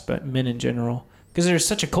Christ, but men in general. Because there's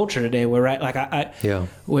such a culture today where, right, like I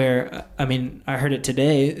heard it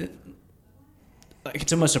today. Like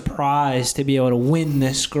it's almost a prize to be able to win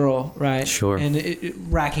this girl, right? Sure.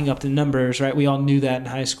 And racking up the numbers, right? We all knew that in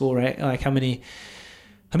high school, right? Like how many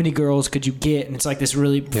girls could you get? And it's like this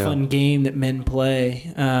really fun game that men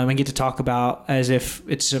play, and get to talk about as if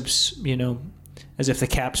it's, as if the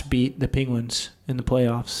Caps beat the Penguins in the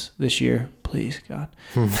playoffs this year. Please, God.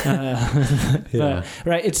 But,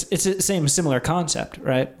 right. It's the same similar concept,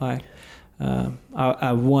 right? Like,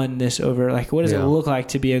 I won this over, like, what does it look like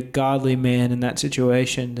to be a godly man in that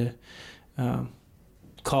situation to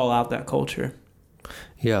call out that culture?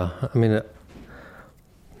 Yeah. I mean,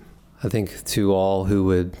 I think to all who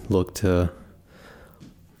would look to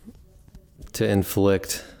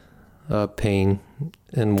inflict pain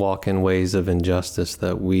and walk in ways of injustice,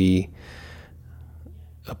 that we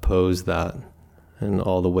oppose that in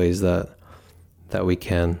all the ways that we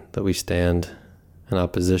can, that we stand in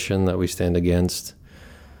opposition, that we stand against.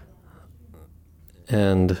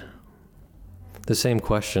 And the same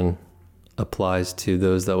question applies to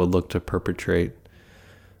those that would look to perpetrate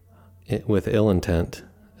it with ill intent,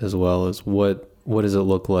 as well as what does it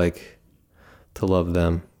look like to love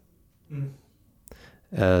them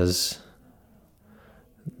as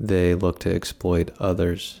they look to exploit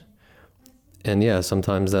others. And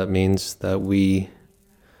sometimes that means that we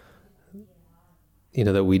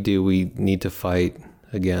need to fight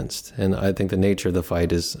against. And I think the nature of the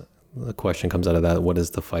fight is, the question comes out of that, what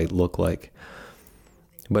does the fight look like?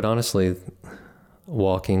 But honestly,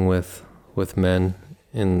 walking with men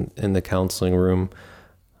in the counseling room,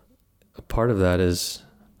 a part of that is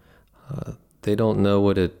they don't know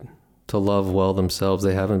what to love well themselves.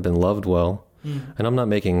 They haven't been loved well. And I'm not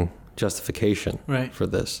making justification for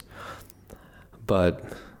this, but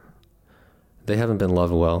they haven't been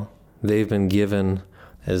loved well. They've been given,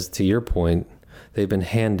 as to your point, they've been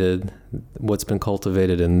handed, what's been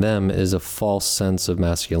cultivated in them is a false sense of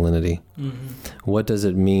masculinity. What does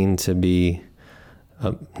it mean to be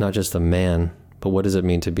not just a man, but what does it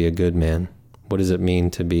mean to be a good man? What does it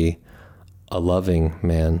mean to be a loving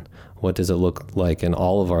man? What does it look like in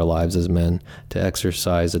all of our lives as men to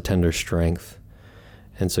exercise a tender strength?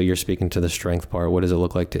 And so you're speaking to the strength part. What does it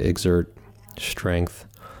look like to exert strength?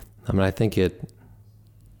 I mean, I think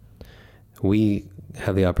we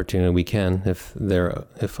have the opportunity, we can, if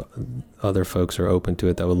other folks are open to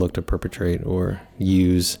it that would look to perpetrate or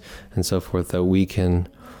use and so forth, that we can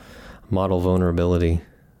model vulnerability,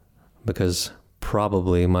 because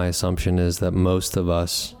probably my assumption is that most of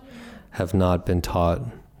us have not been taught,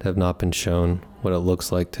 have not been shown what it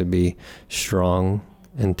looks like to be strong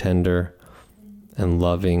and tender and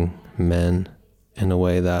loving men in a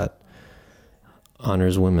way that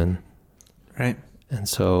honors women. Right. And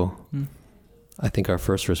so I think our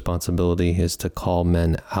first responsibility is to call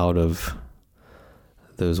men out of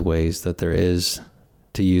those ways, that there is,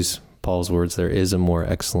 to use Paul's words, there is a more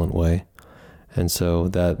excellent way. And so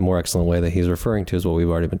that more excellent way that he's referring to is what we've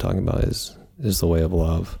already been talking about, is the way of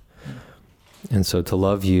love. And so to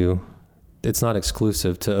love you, it's not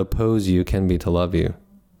exclusive. To oppose you can be to love you.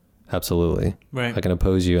 Absolutely. Right. I can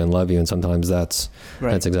oppose you and love you, and sometimes that's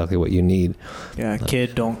exactly what you need. Yeah,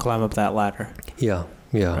 kid, don't climb up that ladder. Yeah,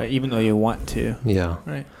 yeah. Right, even though you want to. Yeah.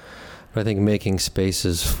 Right. But I think making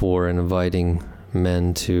spaces for and inviting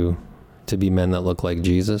men to be men that look like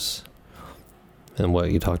Jesus, and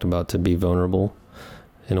what you talked about, to be vulnerable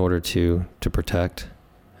in order to protect,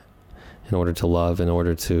 in order to love, in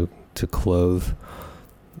order to clothe.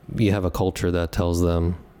 You have a culture that tells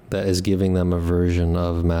them, that is giving them a version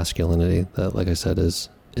of masculinity that, like I said, is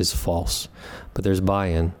false. But there's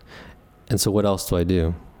buy-in. And so what else do I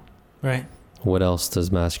do? Right. What else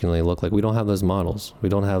does masculinity look like? We don't have those models. We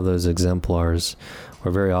don't have those exemplars,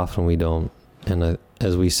 or very often we don't. And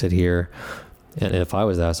as we sit here, and if I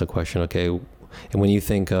was asked a question, okay, and when you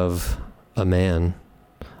think of a man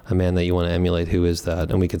that you want to emulate, who is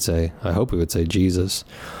that? And we could say, I hope we would say Jesus.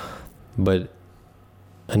 But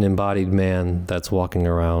an embodied man that's walking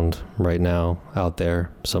around right now out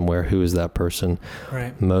there somewhere, who is that person?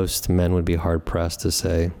 Right. Most men would be hard pressed to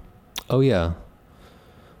say, oh yeah,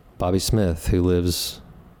 Bobby Smith, who lives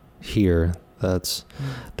here. That's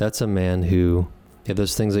a man who, yeah,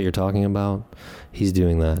 those things that you're talking about, he's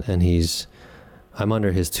doing that, and I'm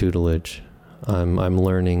under his tutelage. I'm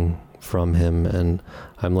learning from him, and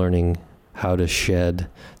I'm learning how to shed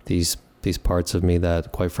these parts of me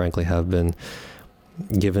that, quite frankly, have been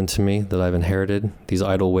given to me, that I've inherited, these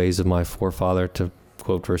idle ways of my forefather, to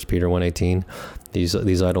quote 1 Peter 1:18,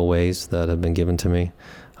 these idle ways that have been given to me.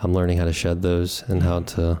 I'm learning how to shed those and how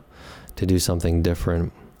to do something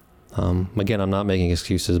different. Again, I'm not making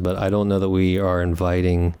excuses, but I don't know that we are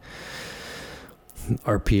inviting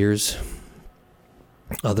our peers,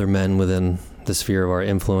 other men within the sphere of our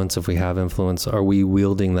influence, if we have influence. Are we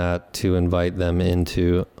wielding that to invite them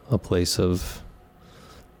into a place of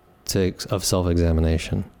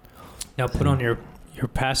self-examination? Now put on your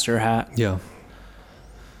pastor hat. Yeah.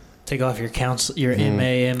 Take off your MA,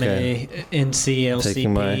 NC,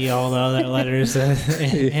 LCP, all the other letters,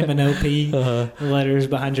 M and OP, letters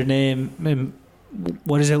behind your name. And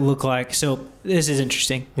what does it look like? So this is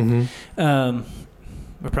interesting. Mm-hmm.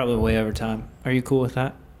 We're probably way over time. Are you cool with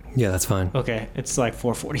that? Yeah, that's fine. Okay, it's like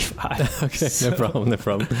 4:45. Okay, so, no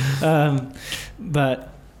problem.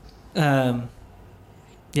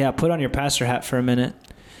 Yeah, put on your pastor hat for a minute.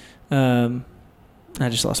 I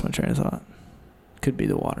just lost my train of thought. Could be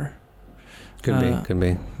the water. Could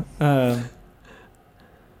be.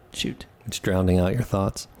 Shoot. It's drowning out your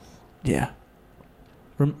thoughts. Yeah.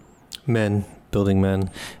 Men, building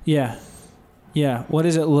men. Yeah. Yeah. What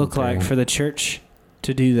does it look like for the church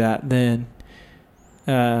to do that then?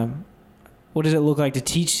 What does it look like to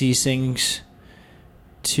teach these things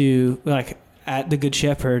to, like, at the Good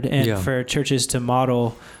Shepherd, and for churches to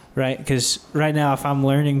model, right? Because right now, if I'm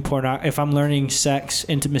learning sex,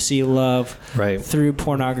 intimacy, love through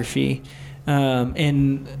pornography,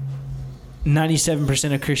 and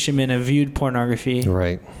 97% of Christian men have viewed pornography,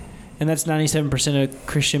 right? And that's 97% of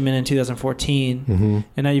Christian men in 2014. Mm-hmm.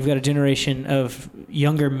 And now you've got a generation of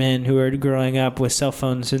younger men who are growing up with cell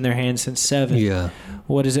phones in their hands since 7. Yeah.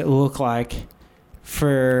 What does it look like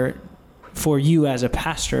for you as a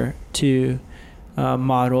pastor to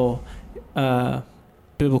model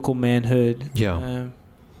biblical manhood? Yeah.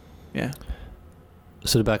 Yeah.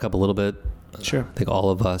 So to back up a little bit, sure. I think all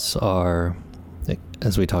of us are,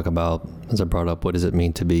 as we talk about, as I brought up, what does it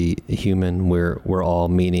mean to be human? We're all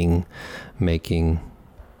meaning-making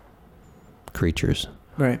creatures.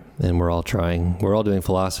 Right. And we're all doing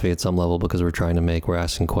philosophy at some level because we're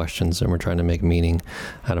asking questions and we're trying to make meaning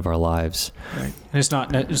out of our lives. Right. And it's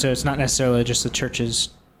not necessarily just the church's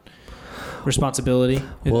responsibility.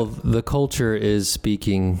 Well, the culture is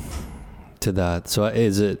speaking to that. So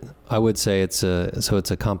I would say it's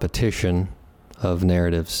a competition of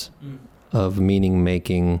narratives, of meaning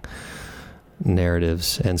making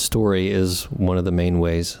narratives, and story is one of the main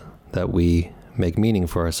ways that we make meaning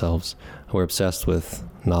for ourselves. We're obsessed with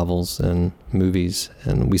novels and movies,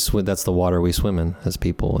 and that's the water we swim in as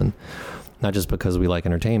people, and not just because we like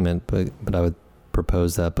entertainment, but I would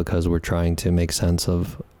propose that because we're trying to make sense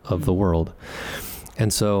of the world.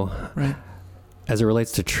 And so as it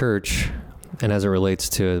relates to church, and as it relates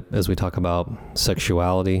to, as we talk about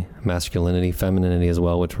sexuality, masculinity, femininity as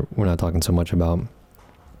well, which we're not talking so much about,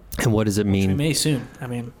 and what does it mean? Which we may soon. I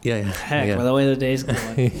mean, heck, by the way the day's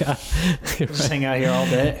going. Just hang out here all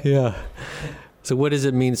day. Yeah. So what does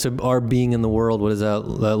it mean? So our being in the world, what does that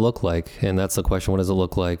look like? And that's the question. What does it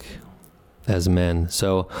look like as men?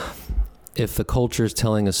 So if the culture is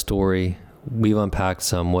telling a story, we've unpacked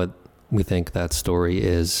some what we think that story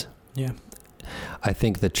is. Yeah. I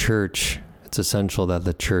think the church, it's essential that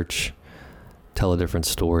the church tell a different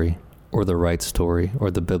story, or the right story,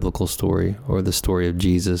 or the biblical story, or the story of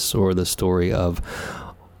Jesus, or the story of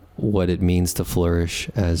what it means to flourish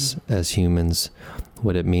as humans,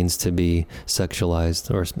 what it means to be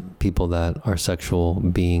sexualized, or people that are sexual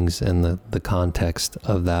beings, and the context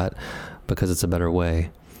of that, because it's a better way.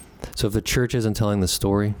 So if the church isn't telling the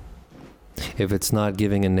story, if it's not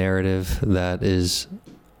giving a narrative that is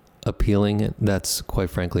appealing, that's quite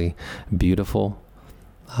frankly beautiful,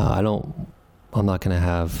 I'm not going to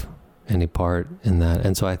have any part in that.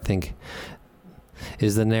 And so I think,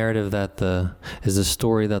 is the narrative is the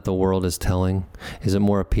story that the world is telling, is it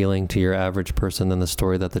more appealing to your average person than the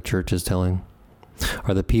story that the church is telling?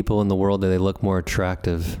 Are the people in the world, do they look more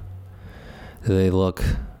attractive? Do they look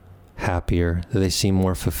happier? Do they seem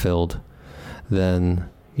more fulfilled than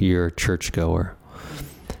your churchgoer?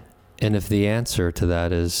 And if the answer to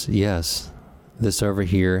that is yes, this over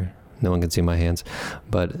here, no one can see my hands,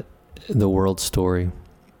 but the world story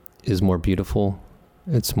is more beautiful,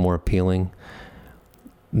 it's more appealing,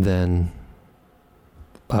 then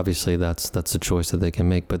obviously that's a choice that they can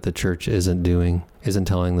make. But the church isn't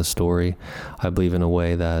telling the story, I believe, in a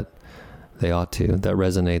way that they ought to, that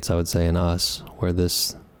resonates, I would say, in us, where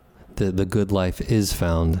the good life is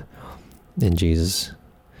found in Jesus.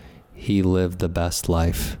 He lived the best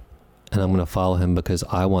life, and I'm going to follow him because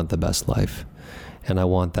I want the best life, and I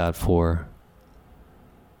want that for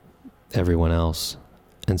everyone else.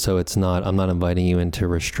 And so I'm not inviting you into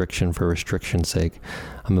restriction for restriction's sake.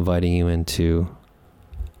 I'm inviting you into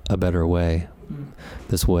a better way,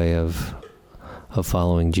 this way of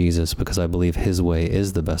following Jesus, because I believe his way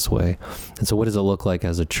is the best way. And so what does it look like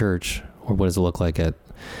as a church, or what does it look like at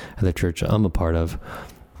the church I'm a part of?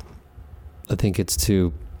 I think it's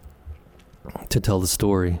to tell the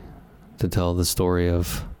story,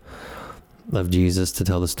 of Jesus, to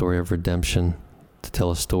tell the story of redemption, to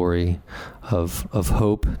tell a story of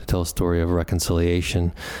hope, to tell a story of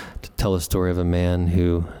reconciliation, to tell a story of a man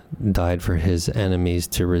who died for his enemies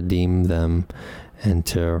to redeem them and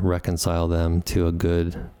to reconcile them to a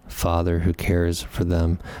good Father who cares for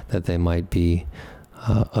them, that they might be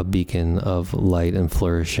a beacon of light and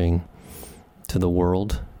flourishing to the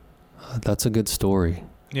world. That's a good story.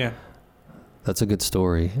 Yeah. That's a good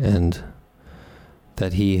story. And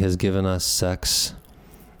that he has given us sex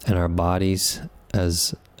and our bodies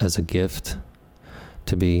as a gift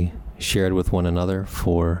to be shared with one another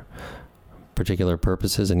for particular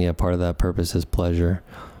purposes. And yet part of that purpose is pleasure,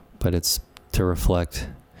 but it's to reflect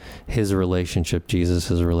his relationship,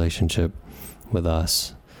 Jesus' relationship with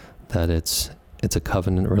us, that it's a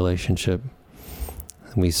covenant relationship.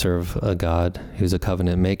 We serve a God who's a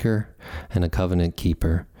covenant maker and a covenant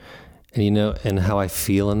keeper. And and how I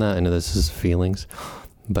feel in that, I know this is feelings,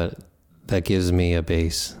 but that gives me a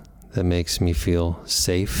base that makes me feel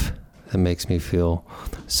safe, that makes me feel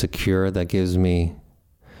secure, that gives me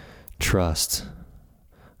trust.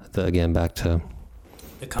 Again, back to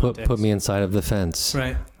put me inside of the fence.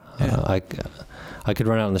 Right. Yeah. I could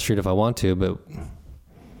run out in the street if I want to, but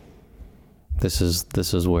this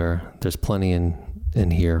is where there's plenty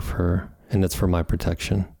in here and it's for my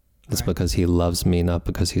protection. It's because he loves me, not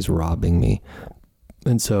because he's robbing me.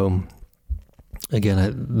 And so,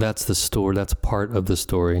 again, that's the story. That's part of the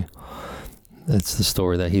story. It's the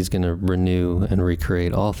story that he's going to renew and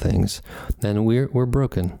recreate all things. And we're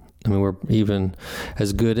broken. I mean, we're even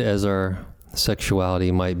as good as our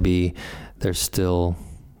sexuality might be, it's still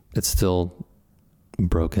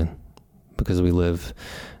broken, because we live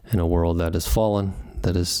in a world that is fallen,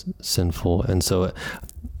 that is sinful. And so,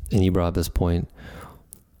 and you brought up this point,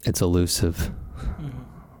 it's elusive. Mm-hmm.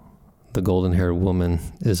 The golden-haired woman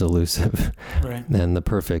is elusive. Right. And the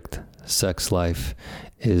perfect sex life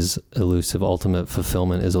is elusive. Ultimate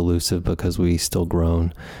fulfillment is elusive because we still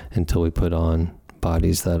groan until we put on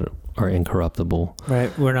bodies that are incorruptible.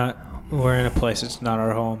 Right. We're in a place that's not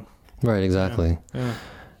our home. Right, exactly. Yeah.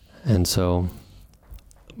 And so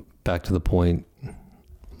back to the point,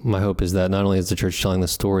 my hope is that not only is the church telling the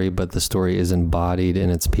story, but the story is embodied in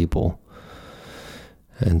its people.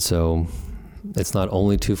 And so it's not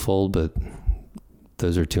only twofold, but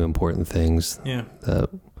those are two important things. Yeah. That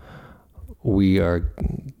we are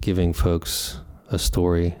giving folks a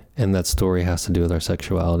story, and that story has to do with our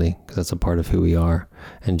sexuality, because that's a part of who we are.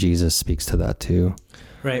 And Jesus speaks to that too.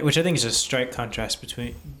 Right, which I think is a straight contrast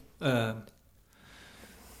between,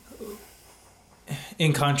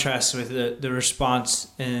 in contrast with the response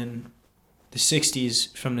in the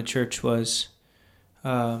 60s from the church was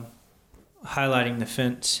highlighting the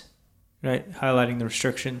fence, right? Highlighting the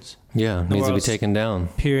restrictions. Yeah, it needs to be taken down.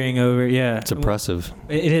 Peering over, yeah. It's oppressive.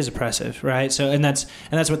 It is oppressive, right? So, and that's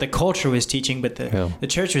what the culture was teaching, but the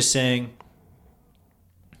church was saying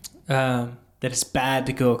that it's bad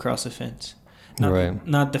to go across the fence.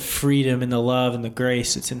 Not the freedom and the love and the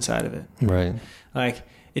grace that's inside of it. Right. Like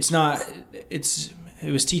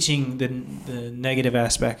it was teaching the negative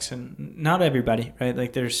aspects, and not everybody, right?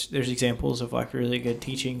 Like there's examples of like really good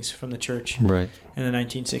teachings from the church right. in the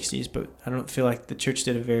 1960s, but I don't feel like the church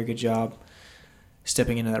did a very good job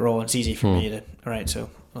stepping into that role. It's easy for me to, all right, so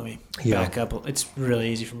let me back up. It's really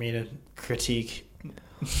easy for me to critique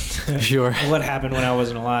sure what happened when I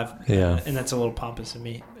wasn't alive. Yeah. And that's a little pompous of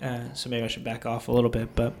me. So maybe I should back off a little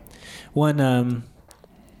bit. But one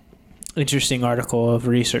interesting article of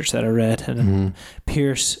research that I read, and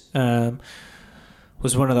Pierce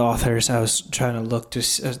was one of the authors. I was trying to look,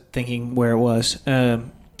 thinking where it was.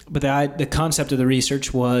 But the concept of the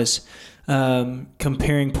research was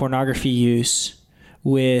comparing pornography use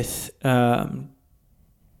with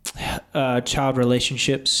child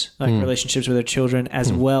relationships, like relationships with their children,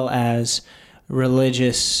 as well as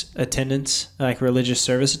religious attendance, like religious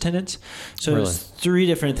service attendance. So really? There's three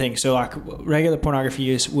different things. So like regular pornography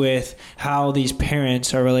use with how these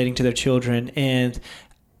parents are relating to their children, and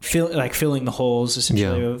filling the holes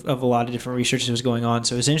essentially of a lot of different research that was going on.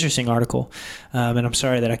 So it was an interesting article. And I'm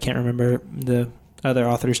sorry that I can't remember the other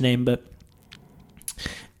author's name, but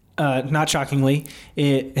not shockingly,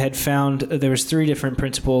 it had found there was three different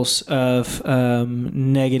principles of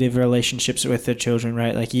negative relationships with their children,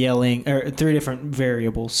 right? Like yelling, or three different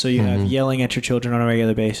variables. So you have yelling at your children on a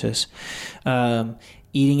regular basis,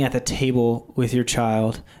 eating at the table with your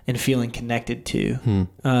child, and feeling connected to.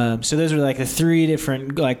 So those are like the three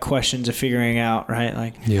different like questions of figuring out, right?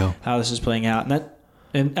 Like how this is playing out.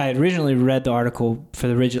 And I had originally read the article for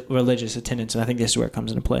the religious attendance, and I think this is where it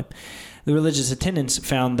comes into play. The religious attendants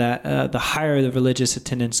found that the higher the religious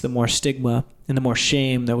attendance, the more stigma and the more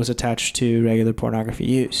shame that was attached to regular pornography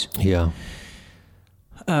use. Yeah.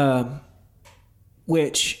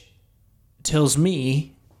 Which tells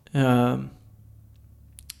me that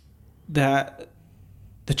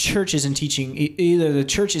the church isn't teaching, either the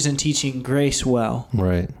church isn't teaching grace well.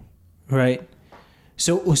 Right. Right.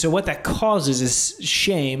 So what that causes is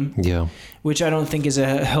shame. Yeah. Which I don't think is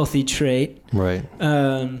a healthy trait. Right.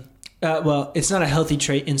 Well, it's not a healthy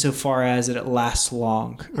trait insofar as that it lasts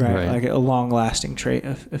long, right? Like a long-lasting trait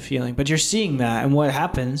of feeling. But you're seeing that, and what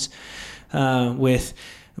happens with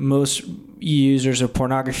most users of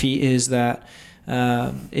pornography is that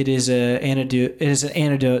it is an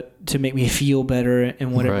antidote to make me feel better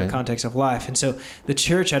in whatever context of life. And so the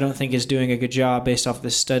church, I don't think, is doing a good job based off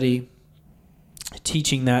this study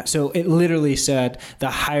teaching that. So it literally said the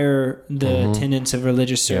higher the attendance of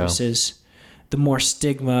religious services, the more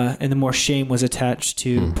stigma and the more shame was attached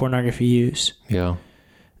to pornography use. Yeah.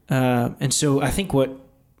 And so I think what,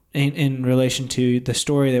 in relation to the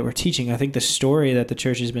story that we're teaching, I think the story that the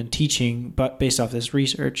church has been teaching, but based off this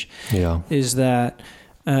research, is that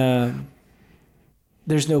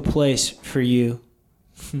there's no place for you.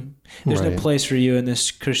 There's no place for you in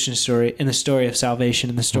this Christian story, in the story of salvation,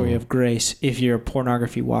 in the story of grace, if you're a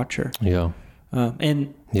pornography watcher. Yeah.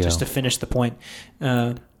 And just to finish the point,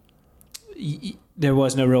 there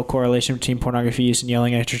was no real correlation between pornography use and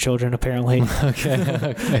yelling at your children, apparently.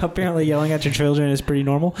 Okay. Apparently yelling at your children is pretty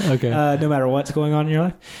normal. Okay. No matter what's going on in your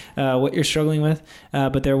life, what you're struggling with.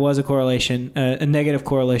 But there was a correlation, a negative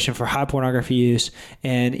correlation for high pornography use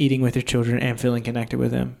and eating with your children and feeling connected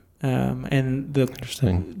with them. And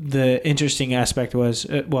the interesting aspect was,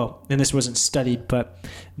 and this wasn't studied, but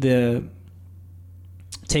the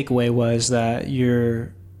takeaway was that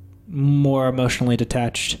you're more emotionally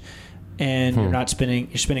detached, and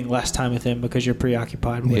you're spending less time with them because you're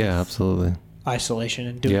preoccupied with absolutely isolation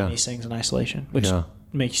and doing these things in isolation, which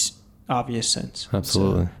makes obvious sense.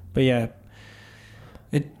 Absolutely. But yeah,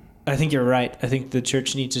 I think you're right. I think the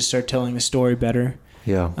church needs to start telling the story better.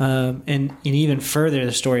 Yeah. And even further,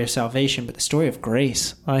 the story of salvation, but the story of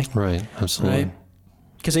grace. Right. Absolutely. Right?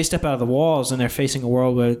 Because they step out of the walls and they're facing a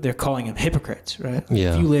world where they're calling them hypocrites, right?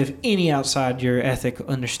 Yeah. If you live any outside your ethical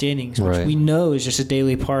understandings, which we know is just a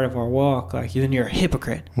daily part of our walk, then you're a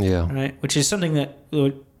hypocrite. Yeah. Right? Which is something that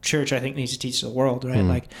the church, I think, needs to teach the world,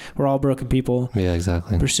 right? We're all broken people. Yeah,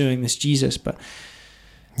 exactly. Pursuing this Jesus, but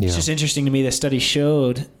it's just interesting to me. The study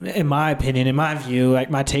showed, in my opinion, in my view,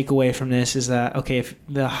 my takeaway from this is that, okay, if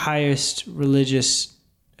the highest religious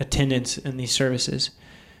attendance in these services,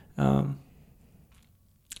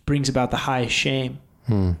 brings about the highest shame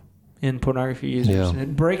in pornography users. Yeah.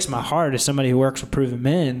 It breaks my heart as somebody who works with proven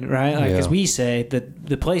men, right? Because we say that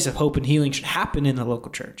the place of hope and healing should happen in the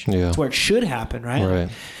local church. Yeah. It's where it should happen, right?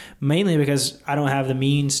 Mainly because I don't have the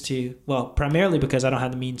means to, primarily because I don't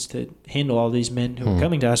have the means to handle all these men who are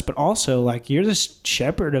coming to us, but also you're the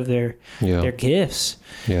shepherd of their gifts.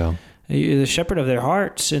 Yeah. You're the shepherd of their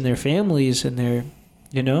hearts and their families and their,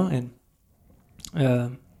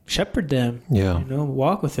 shepherd them,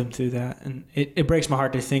 walk with them through that. And it breaks my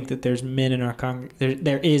heart to think that there's men in our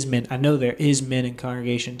there is men. I know there is men in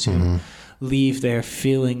congregations who leave there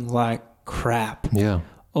feeling like crap. Yeah.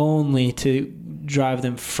 Only to drive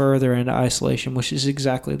them further into isolation, which is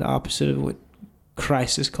exactly the opposite of what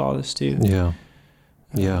Christ has called us to. Yeah.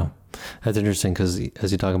 Yeah. That's interesting because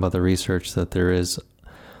as you talk about the research that there is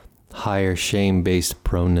higher shame-based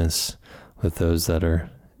proneness with those that are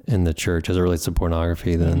in the church as it relates to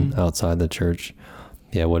pornography than outside the church.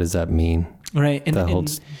 Yeah, what does that mean? Right.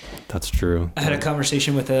 That's true. I had a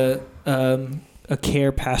conversation with a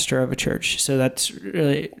care pastor of a church. So that's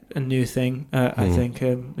really a new thing. I think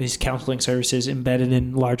these counseling services embedded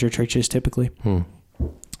in larger churches typically. And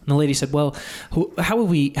the lady said, well, how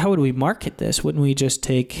would we market this? Wouldn't we just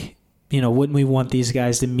take, wouldn't we want these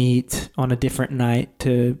guys to meet on a different night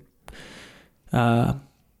to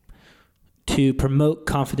promote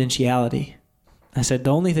confidentiality? I said,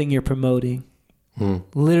 the only thing you're promoting,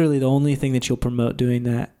 literally the only thing that you'll promote doing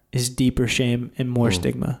that is deeper shame and more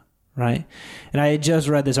stigma, right? And I had just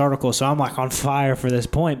read this article, so I'm on fire for this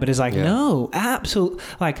point, but it's no, absolutely.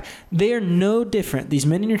 They're no different. These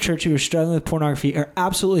men in your church who are struggling with pornography are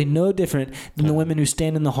absolutely no different than the women who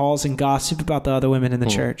stand in the halls and gossip about the other women in the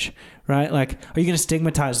church, right? Are you going to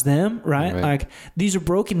stigmatize them, right? These are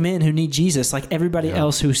broken men who need Jesus, like everybody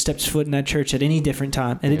else who steps foot in that church at any different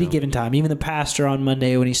time, at any given time, even the pastor on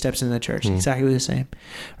Monday when he steps into the church, exactly the same,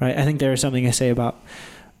 right? I think there is something to say about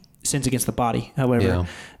sins against the body. However,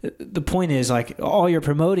 the point is all you're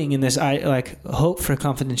promoting in this, hope for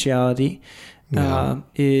confidentiality,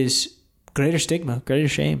 is greater stigma, greater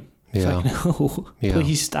shame. It's no,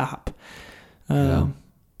 please stop. And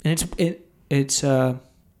it's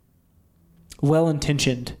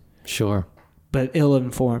well-intentioned, sure, but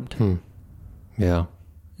ill-informed. Yeah,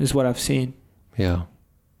 is what I've seen. Yeah,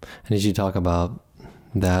 and as you talk about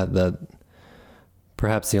that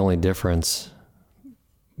perhaps the only difference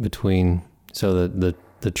between the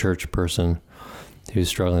church person who's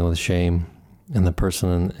struggling with shame and the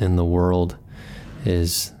person in the world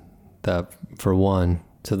is that, for one,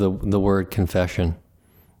 so the word confession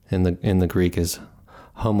in the Greek is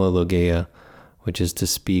homologia, which is to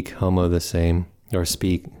speak homo the same, or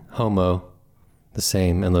speak homo the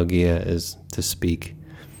same, and logia is to speak.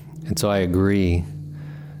 And so I agree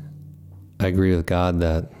with God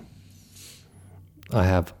that I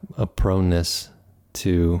have a proneness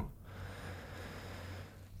to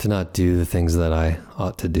not do the things that I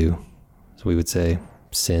ought to do. So we would say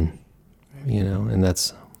sin, and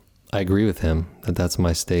I agree with him that that's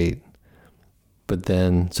my state. But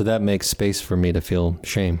then, so that makes space for me to feel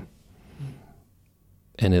shame.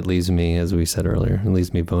 And it leaves me, as we said earlier, it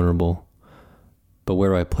leaves me vulnerable. But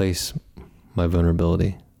where do I place my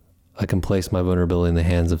vulnerability? I can place my vulnerability in the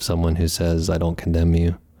hands of someone who says, I don't condemn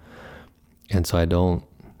you. And so I don't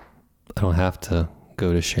have to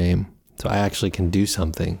go to shame. So I actually can do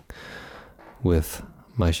something with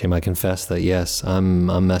my shame. I confess that, yes,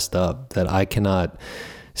 I'm messed up, that I cannot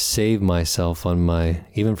save myself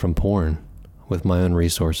even from porn with my own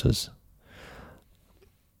resources.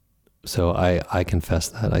 So I confess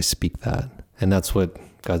that, I speak that. And that's what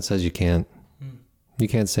God says you can't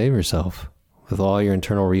save yourself with all your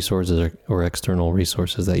internal resources or external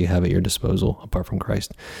resources that you have at your disposal apart from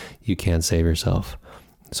Christ. You can't save yourself.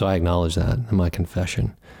 So I acknowledge that in my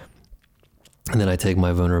confession. And then I take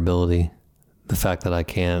my vulnerability, the fact that I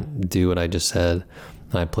can't do what I just said,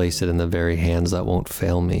 and I place it in the very hands that won't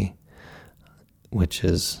fail me, which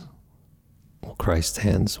is Christ's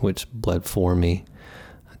hands, which bled for me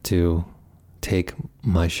to take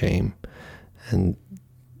my shame. And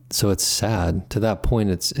so it's sad. To that point,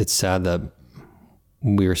 it's sad that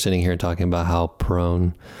we were sitting here talking about how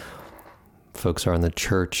prone folks are in the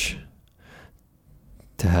church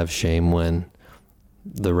to have shame, when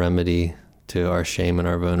the remedy to our shame and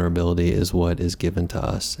our vulnerability is what is given to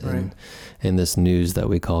us in this news that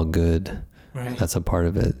we call good. Right. That's a part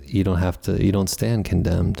of it. You don't stand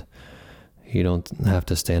condemned. You don't have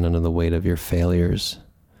to stand under the weight of your failures.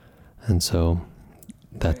 And so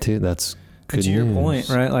that too, that's good news. To your point,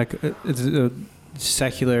 right? Like it's a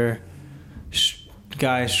secular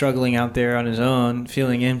guy struggling out there on his own,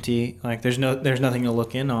 feeling empty. Like there's nothing to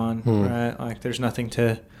look in on, right? Like there's nothing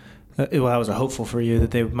to, well, that was a hopeful for you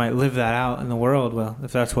that they might live that out in the world. Well,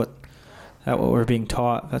 if that's what we're being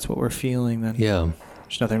taught, that's what we're feeling, then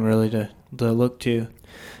there's nothing really to look to.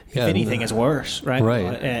 Yeah, if anything, it's worse, right? Right.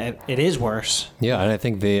 Well, it is worse. Yeah, and I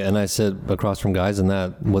think I said across from guys in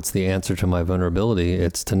that, what's the answer to my vulnerability?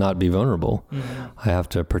 It's to not be vulnerable. Mm-hmm. I have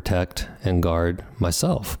to protect and guard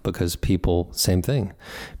myself, because same thing.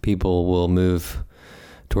 People will move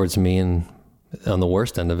towards me and on the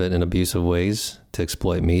worst end of it in abusive ways to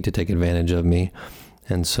exploit me, to take advantage of me.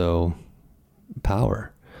 And so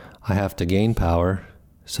power. I have to gain power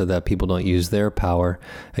so that people don't use their power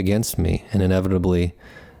against me, and inevitably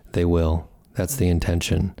they will. That's the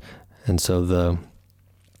intention. And so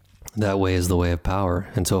that way is the way of power.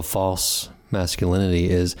 And so false masculinity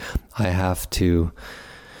is, I have to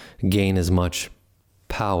gain as much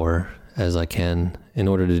power as I can in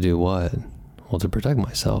order to do what? Well, to protect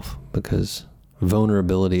myself, because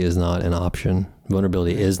vulnerability is not an option.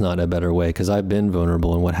 Vulnerability is not a better way, because I've been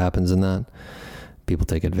vulnerable, and what happens in that? People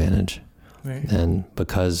take advantage. Right. And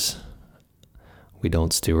because we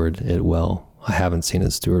don't steward it well, I haven't seen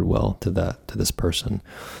it steward well to this person.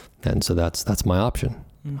 And so that's my option.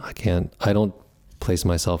 I don't place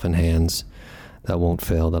myself in hands that won't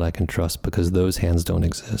fail, that I can trust, because those hands don't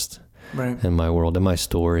exist in my world. And my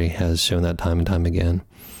story has shown that time and time again.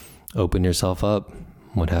 Open yourself up.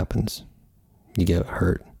 What happens? You get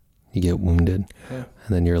hurt. You get wounded. Yeah.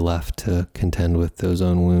 And then you're left to contend with those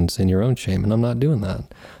own wounds and your own shame. And I'm not doing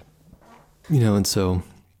that. And so,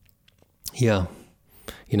 yeah.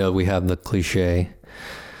 We have the cliche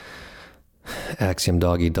axiom,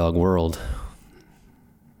 dog eat dog world.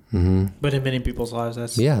 Mm-hmm. But in many people's lives, that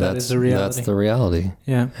is the reality. That's the reality.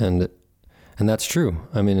 Yeah. And that's true.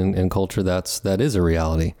 I mean, in culture, that is a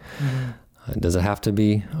reality. Mm-hmm. Does it have to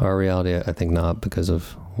be our reality? I think not, because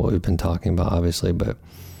of what we've been talking about, obviously. But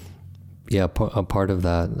yeah, a part of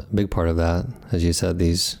that, a big part of that, as you said,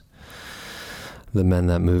 the men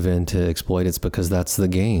that move in to exploit, it's because that's the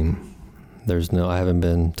game. I haven't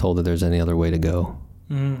been told that there's any other way to go.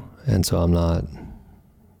 Mm. And so I'm not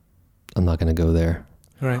going to go there.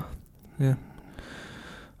 Right. Yeah.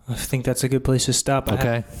 I think that's a good place to stop.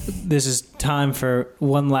 Okay. This is time for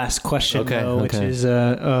one last question, which is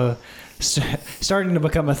starting to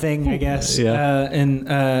become a thing, I guess. Yeah.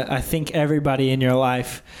 And I think everybody in your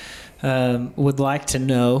life would like to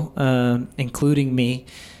know, including me,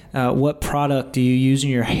 what product do you use in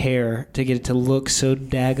your hair to get it to look so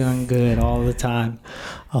daggone good all the time?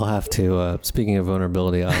 I'll have to, speaking of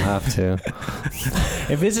vulnerability, I'll have to.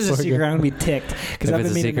 If this is a secret, I'm going to be ticked. If it's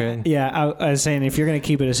a secret? Yeah, I was saying, if you're going to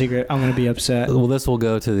keep it a secret, I'm going to be upset. Well, this will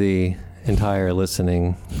go to the entire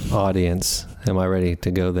listening audience. Am I ready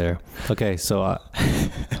to go there? Okay, so am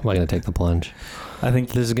I going to take the plunge? I think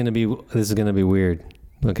this is going to be weird.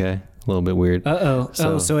 Okay. A little bit weird.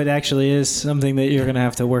 So it actually is something that you're going to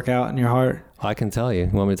have to work out in your heart. I can tell you.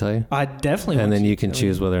 You want me to tell you? I definitely want to. And then you can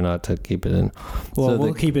choose whether or not to keep it in. Well, so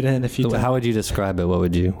we'll keep it in if you tell. How would you describe it? What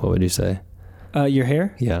would you say? Your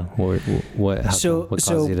hair? Yeah. What caused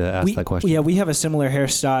you to ask that question? Yeah, we have a similar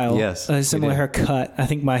hairstyle. Yes. A similar haircut. I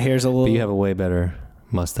think my hair's a little... But you have a way better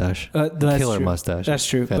mustache. Killer true. Mustache. That's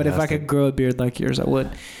true. Fantastic. But if I could grow a beard like yours, I would.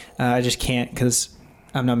 I just can't, because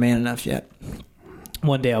I'm not man enough yet.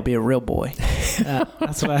 One day I'll be a real boy.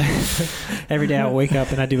 That's why every day I wake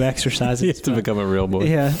up and I do exercises. You have to become a real boy.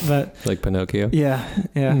 Yeah, but like Pinocchio. Yeah.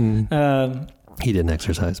 He didn't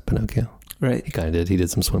exercise, Pinocchio. Right. He kind of did. He did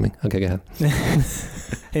some swimming. Okay, go ahead.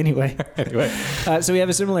 Anyway. So we have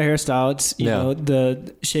a similar hairstyle. It's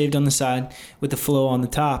the shaved on the side with the flow on the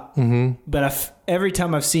top. Mm-hmm. But every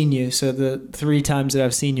time I've seen you, so the 3 times that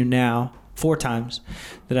I've seen you now, 4 times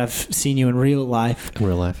that I've seen you in real life.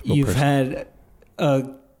 You've had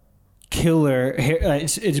a killer hair.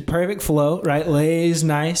 It's a perfect flow, right? Lays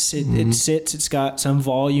nice. It sits. It's got some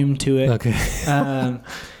volume to it. Okay.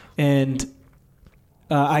 And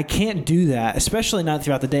I can't do that, especially not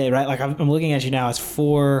throughout the day, right? Like I'm looking at you now. It's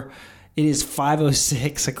 4 It is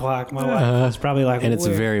 5:06 o'clock. My wife is probably like, and it's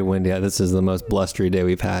very windy. This is the most blustery day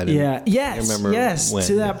we've had. Yeah. Yes.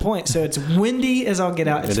 To that point. So it's windy as I'll get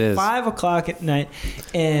out. It's 5 o'clock at night,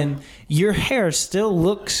 and your hair still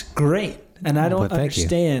looks great. And I don't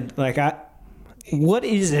understand. Like what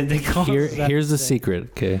is it that causes that? Here's the secret.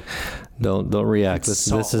 Okay, don't react. This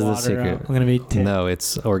is the secret. I'm gonna be. No,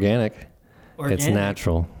 it's organic. It's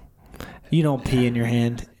natural. You don't pee in your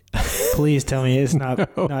hand. Please tell me it's not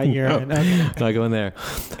urine. Okay. Not going there.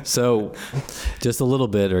 So, just a little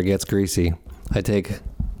bit, or it gets greasy. I take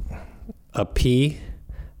a pea,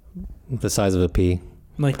 the size of a pea,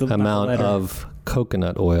 like the amount of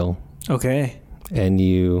coconut oil. Okay. And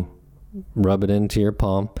you rub it into your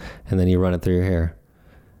palm, and then you run it through your hair,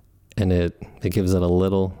 and it gives it a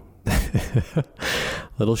little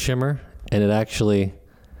shimmer, and it actually,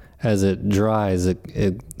 as it dries,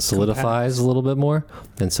 it solidifies a little bit more,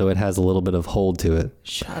 and so it has a little bit of hold to it.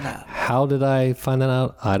 Shut up. How did I find that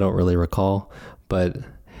out? I don't really recall, but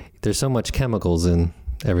there's so much chemicals in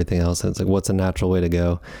everything else, and it's like, what's a natural way to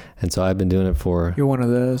go? And so I've been doing it for You're one of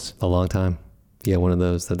those. A long time. Yeah, one of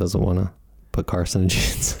those that doesn't want to put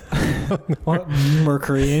carcinogens.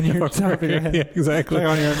 Mercury in your top of your head. Yeah, exactly. Like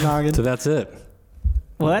on your noggin. So that's it.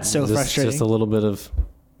 Well, that's so frustrating. Just a little bit of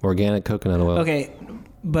organic coconut oil. Okay,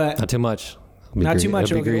 but not too much. Not too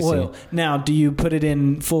much oil. Now, do you put it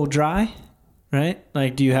in full dry? Right?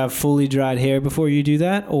 Like, do you have fully dried hair before you do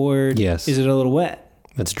that, or yes, is it a little wet?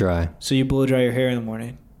 It's dry. So you blow dry your hair in the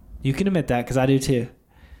morning. You can admit that because I do too.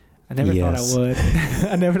 I never thought I would.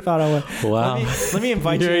 I never thought I would. Wow. Let me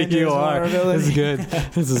invite you into this vulnerability. This is good.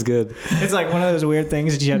 This is good. It's like one of those weird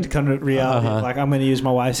things that you have to come to reality. Like, I'm going to use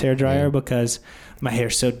my wife's hair dryer because my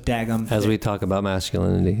hair's so daggum thick. As we talk about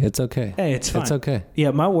masculinity, it's okay. Hey, it's fine. It's okay.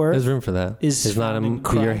 Yeah, my work. There's room for that. It's not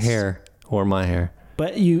your hair or my hair.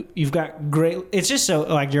 But you've got great. It's just so,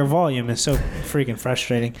 like, your volume is so freaking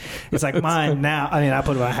frustrating. It's like mine now. I mean, I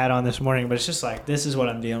put my hat on this morning, but it's just like, this is what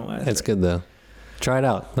I'm dealing with. It's good though. Try it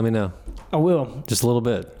out. Let me know. I will. Just a little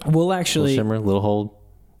bit. We'll actually. A little shimmer, a little hold.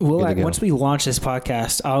 Once we launch this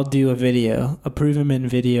podcast, I'll do a video, a Proven Men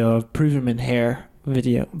video of Proven Men hair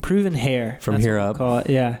video. Proven hair. From here up. Call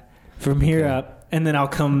it. Yeah. From here up. And then I'll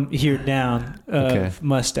come here down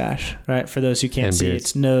mustache, right? For those who can't see,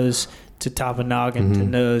 it's nose to top of noggin to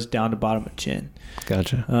nose down to bottom of chin.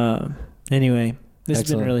 Gotcha. Anyway, this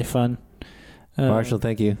has been really fun. Marshall,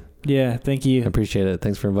 thank you. Yeah, thank you. I appreciate it.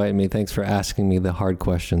 Thanks for inviting me. Thanks for asking me the hard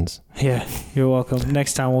questions. Yeah, you're welcome.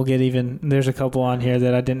 Next time we'll get even. There's a couple on here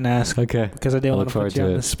that I didn't ask. Okay. Because I didn't want to put you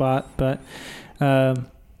on the spot. But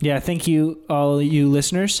yeah, thank you, all you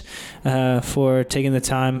listeners, for taking the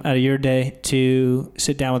time out of your day to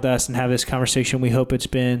sit down with us and have this conversation. We hope it's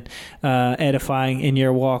been edifying in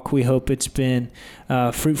your walk. We hope it's been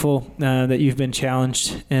fruitful, that you've been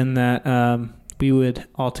challenged, and that we would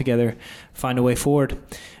all together find a way forward.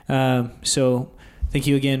 So thank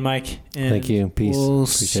you again, Mike. And thank you. Peace. We'll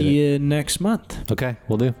see you next month. Okay,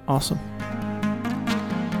 we'll do. Awesome.